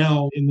that have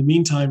now, in the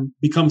meantime,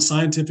 become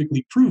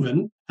scientifically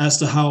proven as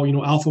to how,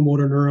 alpha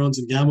motor neurons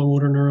and gamma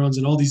motor neurons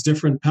and all these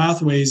different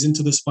pathways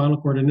into the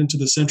spinal cord and into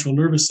the central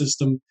nervous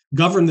system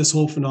govern this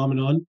whole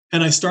phenomenon.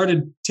 And I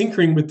started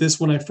tinkering with this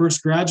when I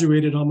first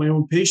graduated on my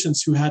own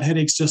patients who had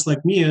headaches just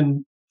like me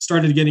and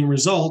started getting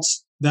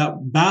results that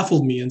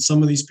baffled me. And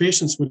some of these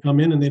patients would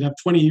come in and they'd have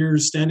 20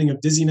 years standing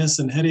of dizziness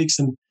and headaches.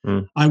 And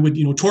I would,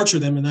 torture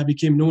them. And I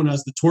became known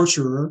as the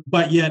torturer.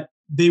 But yet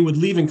they would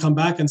leave and come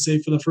back and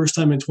say, for the first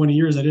time in 20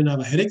 years, I didn't have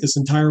a headache this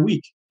entire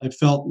week. I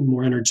felt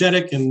more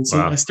energetic. And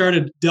so I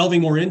started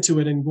delving more into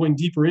it and going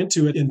deeper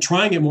into it and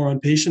trying it more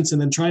on patients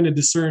and then trying to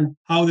discern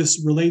how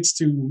this relates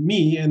to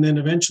me. And then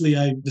eventually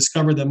I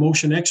discovered that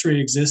motion X-ray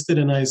existed.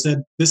 And I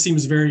said, this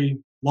seems very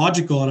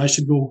logical and I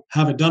should go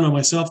have it done on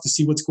myself to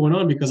see what's going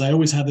on, because I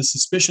always had this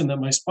suspicion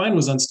that my spine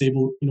was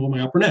unstable, in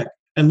my upper neck.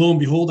 And lo and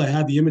behold, I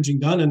had the imaging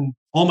done and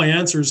all my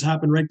answers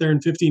happened right there in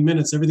 15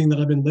 minutes. Everything that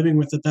I've been living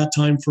with at that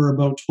time for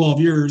about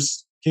 12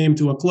 years came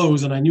to a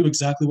close and I knew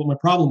exactly what my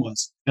problem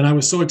was. And I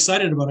was so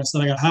excited about it. I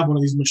said, I got to have one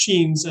of these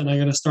machines and I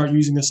got to start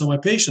using this on my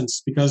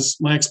patients, because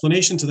my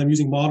explanation to them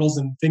using models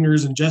and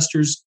fingers and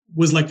gestures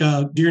was like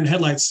a deer in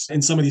headlights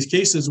in some of these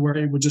cases where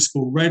it would just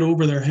go right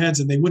over their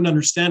heads and they wouldn't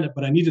understand it,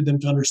 but I needed them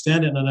to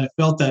understand it. And I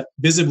felt that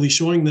visibly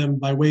showing them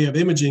by way of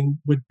imaging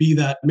would be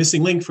that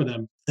missing link for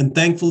them. And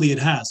thankfully it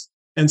has.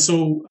 And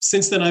so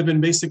since then, I've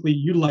been basically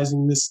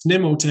utilizing this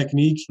Nimmo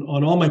technique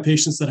on all my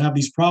patients that have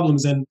these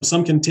problems, and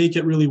some can take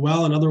it really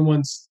well and other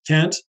ones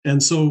can't.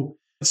 And so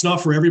It's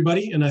not for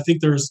everybody. And I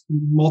think there's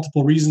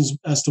multiple reasons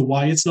as to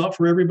why it's not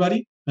for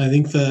everybody. I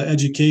think the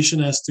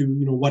education as to,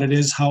 what it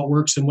is, how it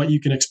works, and what you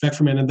can expect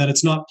from it, and that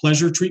it's not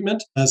pleasure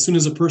treatment. As soon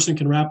as a person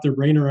can wrap their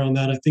brain around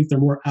that, I think they're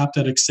more apt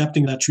at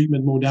accepting that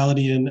treatment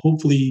modality and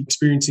hopefully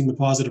experiencing the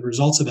positive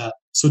results of that.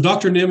 So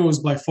Dr. Nimmo is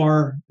by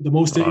far the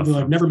most, Awesome.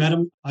 I've never met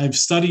him. I've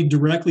studied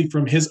directly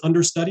from his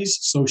understudies.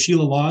 So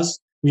Sheila Laws,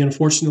 we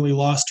unfortunately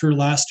lost her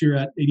last year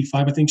at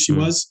 85, I think she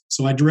was.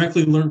 So I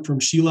directly learned from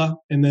Sheila.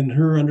 And then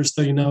her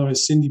understudy now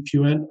is Cindy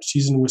Puent.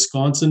 She's in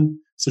Wisconsin.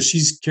 So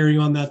she's carrying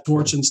on that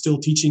torch and still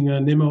teaching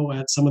Nimmo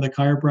at some of the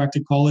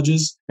chiropractic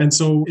colleges. And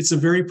so it's a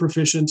very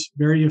proficient,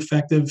 very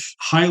effective,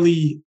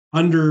 highly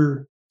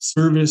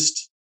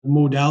underserviced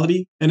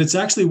modality. And it's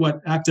actually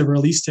what active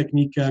release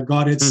technique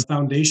got its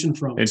foundation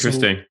from.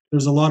 Interesting. So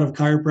there's a lot of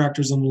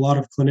chiropractors and a lot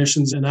of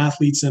clinicians and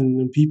athletes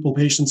and people,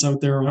 patients out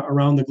there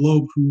around the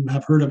globe who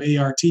have heard of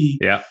ART.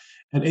 Yeah.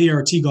 And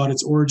ART got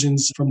its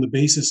origins from the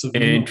basis of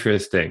Nimmo.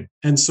 Interesting.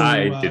 And so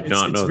I did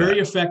not know it's very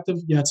that. effective.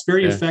 Yeah, it's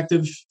very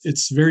effective.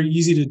 It's very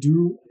easy to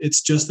do.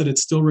 It's just that it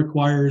still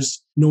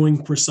requires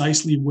knowing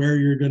precisely where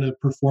you're going to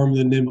perform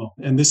the Nimmo.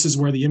 And this is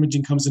where the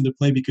imaging comes into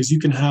play, because you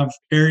can have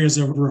areas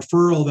of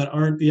referral that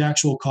aren't the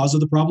actual cause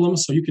of the problem.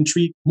 So you can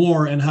treat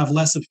more and have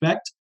less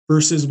effect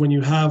versus when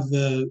you have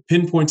the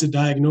pinpointed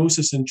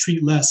diagnosis and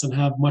treat less and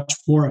have much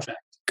more effect.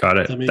 Got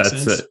it. Does that make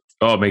sense? It.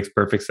 Oh, it makes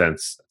perfect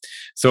sense.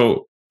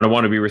 So I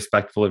want to be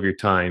respectful of your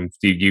time.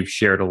 You've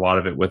shared a lot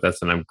of it with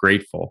us, and I'm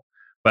grateful.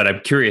 But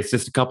I'm curious,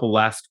 just a couple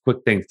last quick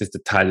things just to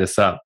tie this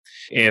up.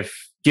 If,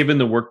 given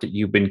the work that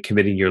you've been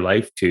committing your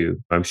life to,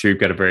 I'm sure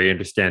you've got a very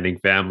understanding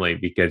family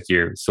because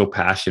you're so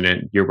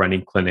passionate, you're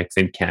running clinics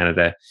in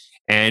Canada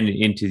and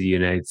into the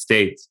United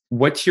States.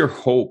 What's your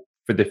hope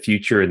for the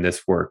future in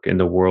this work, in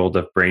the world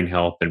of brain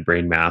health and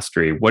brain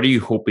mastery? What are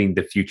you hoping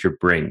the future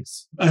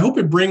brings? I hope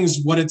it brings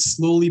what it's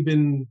slowly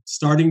been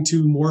starting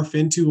to morph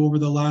into over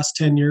the last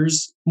 10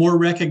 years, more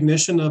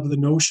recognition of the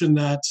notion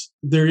that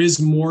there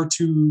is more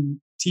to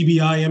TBI,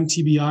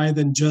 MTBI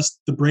than just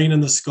the brain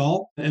and the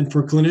skull. And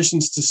for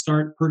clinicians to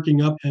start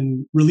perking up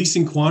and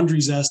releasing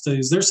quandaries as to,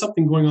 is there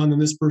something going on in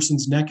this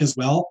person's neck as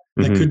well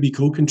that could be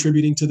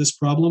co-contributing to this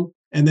problem?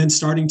 And then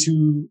starting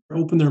to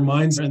open their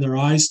minds and their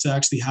eyes to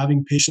actually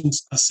having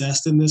patients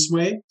assessed in this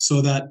way,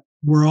 so that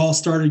we're all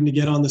starting to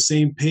get on the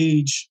same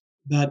page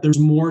that there's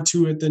more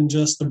to it than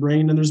just the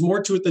brain, and there's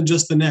more to it than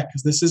just the neck,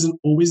 because this isn't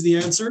always the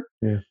answer.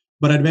 Yeah.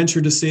 But I'd venture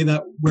to say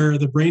that where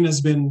the brain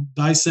has been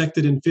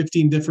dissected in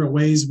 15 different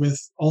ways with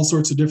all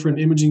sorts of different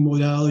imaging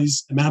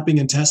modalities, mapping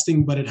and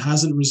testing, but it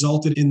hasn't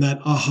resulted in that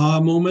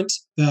aha moment,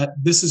 that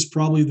this is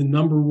probably the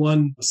number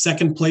one,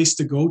 second place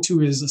to go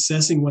to is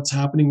assessing what's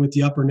happening with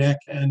the upper neck.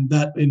 And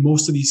that in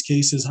most of these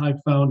cases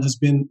I've found has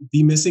been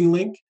the missing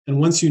link.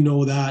 And once you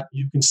know that,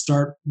 you can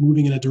start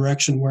moving in a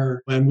direction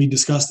where, and we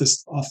discussed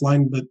this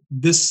offline, but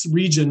this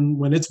region,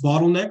 when it's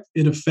bottlenecked,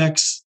 it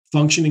affects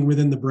functioning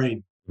within the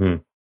brain.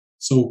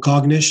 So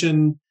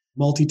cognition,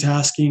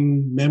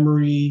 multitasking,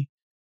 memory,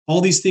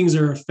 all these things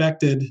are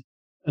affected.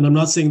 And I'm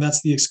not saying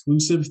that's the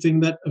exclusive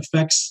thing that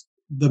affects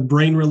the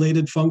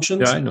brain-related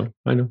functions. Yeah,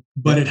 I know.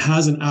 But it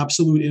has an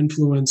absolute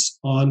influence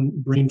on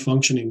brain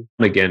functioning.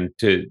 Again,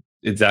 to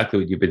exactly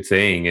what you've been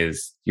saying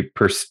is your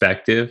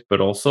perspective, but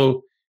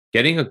also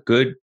getting a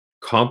good,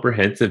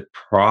 comprehensive,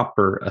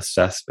 proper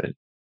assessment,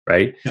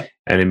 right? Yep.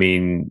 And I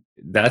mean,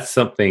 that's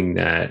something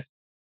that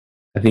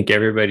I think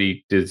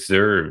everybody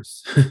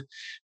deserves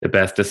the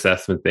best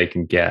assessment they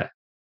can get.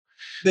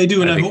 They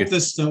do. And I hope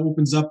this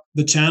opens up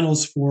the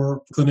channels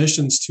for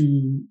clinicians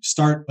to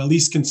start at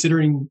least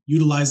considering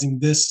utilizing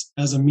this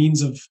as a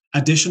means of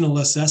additional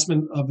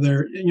assessment of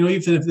their,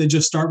 even if they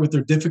just start with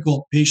their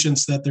difficult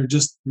patients that they're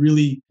just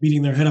really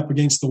beating their head up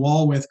against the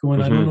wall with,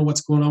 going, I don't know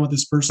what's going on with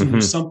this person.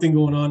 There's something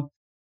going on.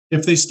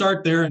 If they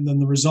start there and then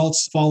the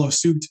results follow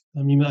suit,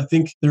 I mean, I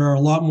think there are a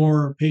lot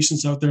more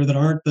patients out there that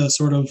aren't the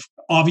sort of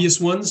obvious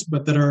ones,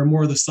 but that are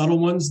more the subtle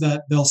ones,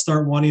 that they'll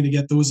start wanting to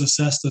get those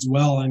assessed as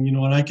well. And,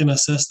 and I can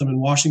assess them in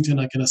Washington.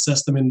 I can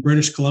assess them in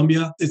British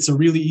Columbia. It's a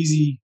really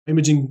easy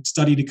imaging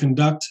study to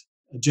conduct.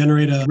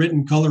 Generate a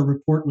written color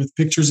report with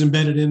pictures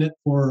embedded in it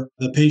for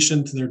the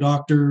patient, their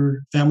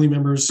doctor, family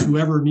members,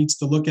 whoever needs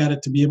to look at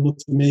it to be able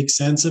to make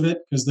sense of it,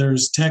 because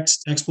there's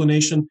text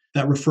explanation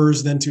that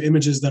refers then to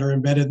images that are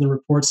embedded in the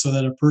report so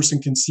that a person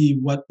can see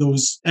what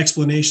those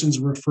explanations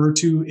refer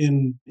to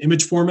in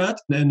image format.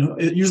 And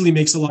it usually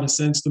makes a lot of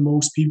sense to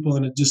most people,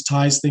 and it just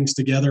ties things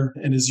together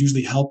and is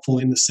usually helpful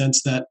in the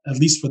sense that, at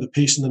least for the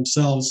patient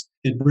themselves,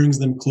 it brings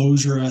them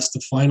closure as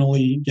to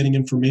finally getting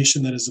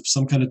information that is of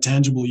some kind of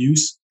tangible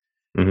use.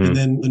 And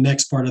then the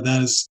next part of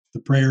that is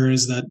the prayer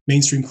is that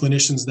mainstream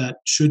clinicians that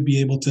should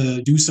be able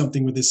to do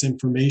something with this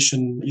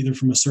information, either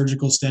from a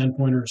surgical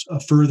standpoint or a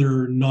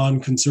further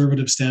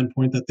non-conservative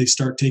standpoint, that they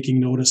start taking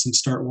notice and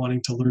start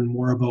wanting to learn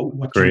more about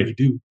what can we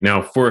do.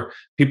 Now, for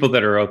people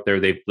that are out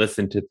there, they've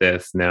listened to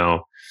this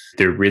now,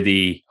 they're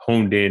really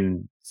honed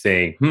in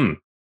saying,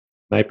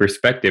 my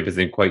perspective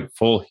isn't quite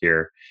full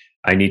here.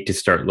 I need to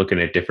start looking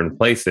at different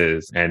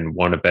places and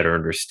want to better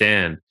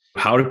understand.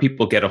 How do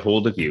people get a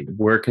hold of you?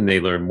 Where can they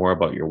learn more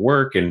about your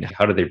work and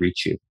how do they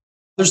reach you?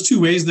 There's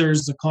two ways.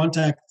 There's the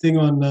contact thing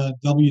on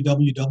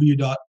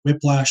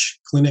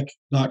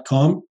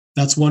www.whiplashclinic.com.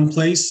 That's one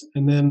place.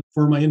 And then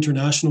for my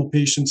international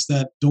patients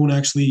that don't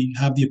actually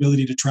have the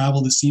ability to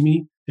travel to see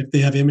me, if they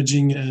have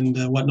imaging and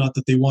whatnot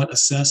that they want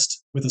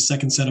assessed with a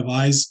second set of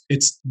eyes,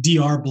 it's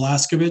Dr.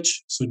 Blaskovich.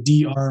 So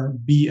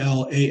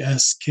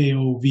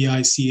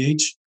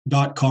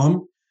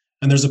DrBlaskovic.com.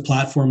 And there's a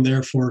platform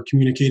there for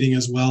communicating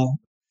as well.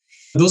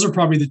 Those are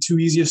probably the two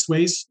easiest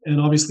ways.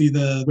 And obviously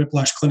the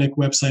Whiplash Clinic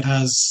website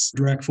has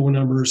direct phone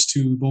numbers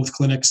to both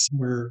clinics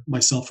where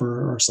myself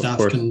or staff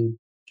can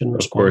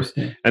respond. Of course.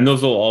 Yeah. And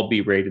those will all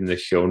be right in the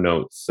show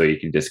notes. So you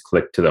can just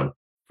click to them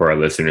for our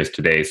listeners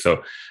today.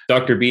 So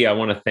Dr. B, I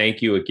want to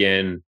thank you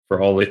again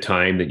for all the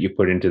time that you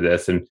put into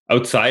this. And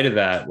outside of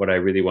that, what I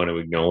really want to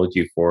acknowledge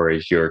you for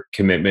is your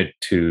commitment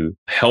to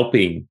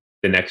helping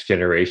the next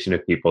generation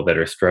of people that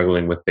are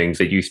struggling with things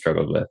that you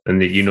struggled with.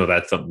 And that,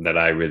 that's something that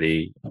I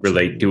really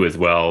relate to as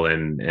well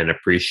and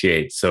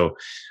appreciate. So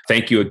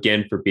thank you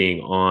again for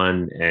being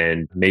on,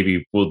 and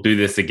maybe we'll do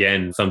this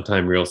again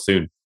sometime real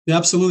soon. Yeah,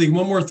 absolutely.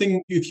 One more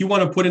thing, if you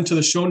want to put into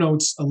the show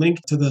notes a link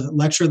to the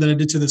lecture that I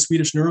did to the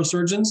Swedish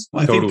neurosurgeons.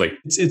 I think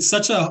it's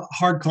such a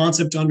hard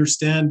concept to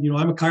understand.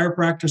 I'm a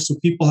chiropractor, so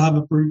people have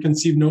a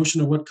preconceived notion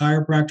of what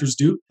chiropractors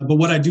do. But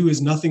what I do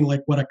is nothing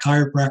like what a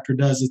chiropractor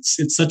does.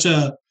 It's such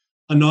a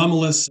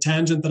anomalous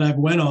tangent that I've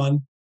went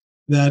on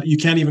that you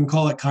can't even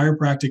call it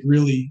chiropractic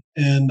really.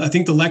 And I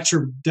think the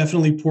lecture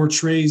definitely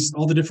portrays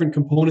all the different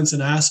components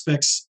and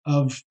aspects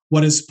of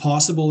what is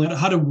possible and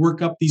how to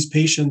work up these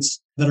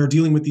patients that are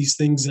dealing with these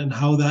things and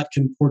how that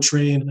can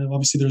portray. And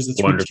obviously there's the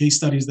 3 case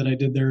studies that I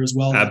did there as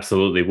well.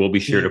 Absolutely. We'll be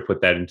sure to put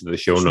that into the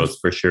show notes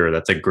for sure.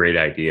 That's a great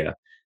idea.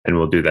 And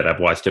we'll do that. I've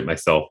watched it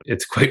myself.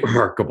 It's quite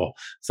remarkable.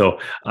 So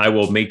I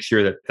will make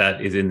sure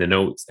that is in the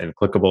notes and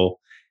clickable.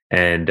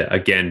 And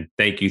again,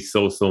 thank you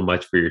so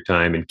much for your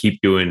time, and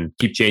keep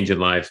changing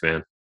lives,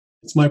 man.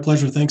 It's my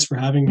pleasure. Thanks for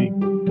having me.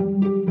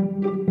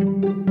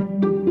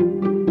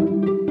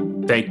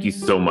 Thank you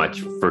so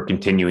much for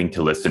continuing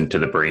to listen to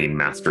the Brain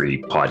Mastery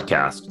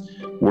podcast.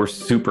 We're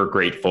super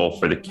grateful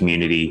for the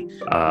community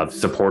of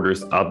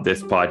supporters of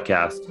this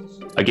podcast.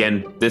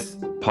 Again, this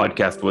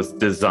podcast was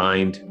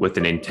designed with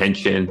an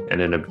intention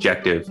and an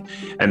objective,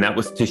 and that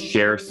was to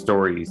share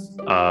stories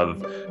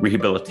of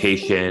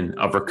rehabilitation,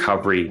 of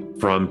recovery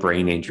from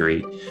brain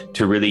injury,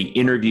 to really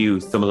interview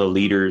some of the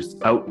leaders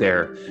out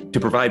there to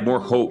provide more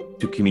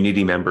hope to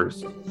community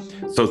members.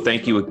 So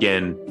thank you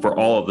again for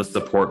all of the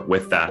support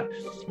with that.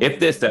 If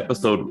this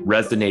episode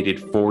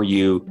resonated for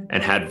you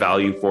and had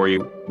value for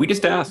you, we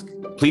just ask,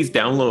 please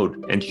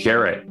download and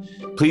share it.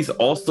 Please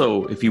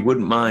also, if you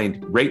wouldn't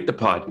mind, rate the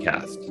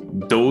podcast.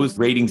 Those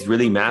ratings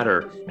really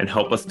matter and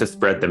help us to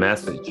spread the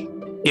message.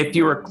 If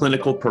you're a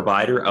clinical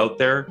provider out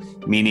there,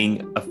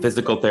 meaning a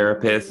physical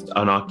therapist,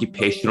 an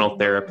occupational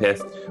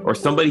therapist, or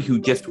somebody who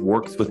just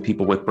works with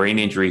people with brain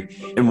injury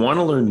and want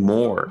to learn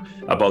more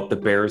about the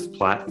BEARS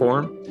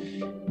platform,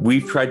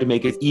 we've tried to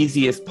make it as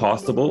easy as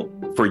possible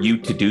for you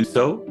to do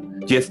so.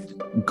 Just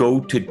go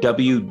to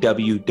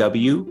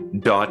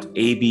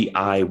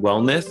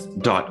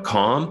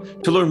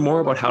www.abiwellness.com to learn more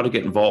about how to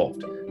get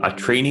involved.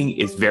 Training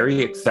is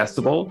very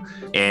accessible,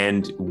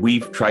 and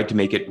we've tried to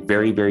make it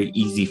very, very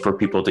easy for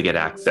people to get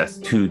access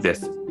to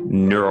this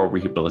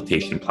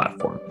neurorehabilitation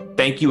platform.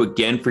 Thank you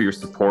again for your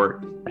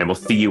support, and we'll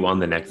see you on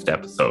the next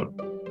episode.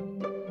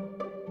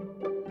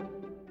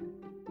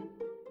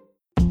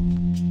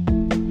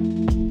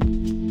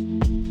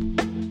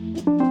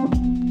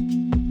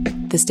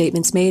 The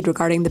statements made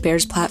regarding the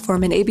BEARS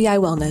platform and ABI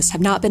Wellness have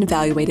not been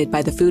evaluated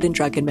by the Food and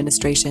Drug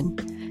Administration.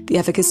 The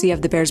efficacy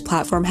of the BEARS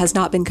platform has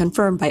not been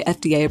confirmed by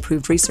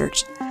FDA-approved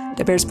research.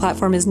 The BEARS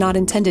platform is not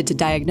intended to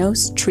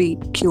diagnose, treat,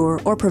 cure,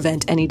 or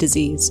prevent any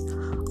disease.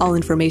 All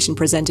information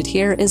presented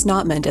here is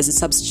not meant as a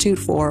substitute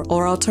for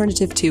or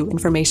alternative to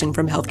information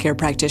from healthcare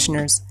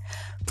practitioners.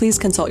 Please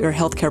consult your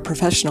healthcare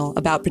professional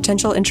about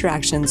potential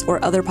interactions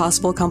or other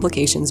possible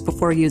complications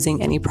before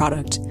using any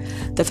product.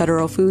 The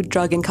Federal Food,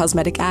 Drug, and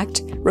Cosmetic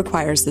Act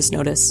requires this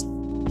notice.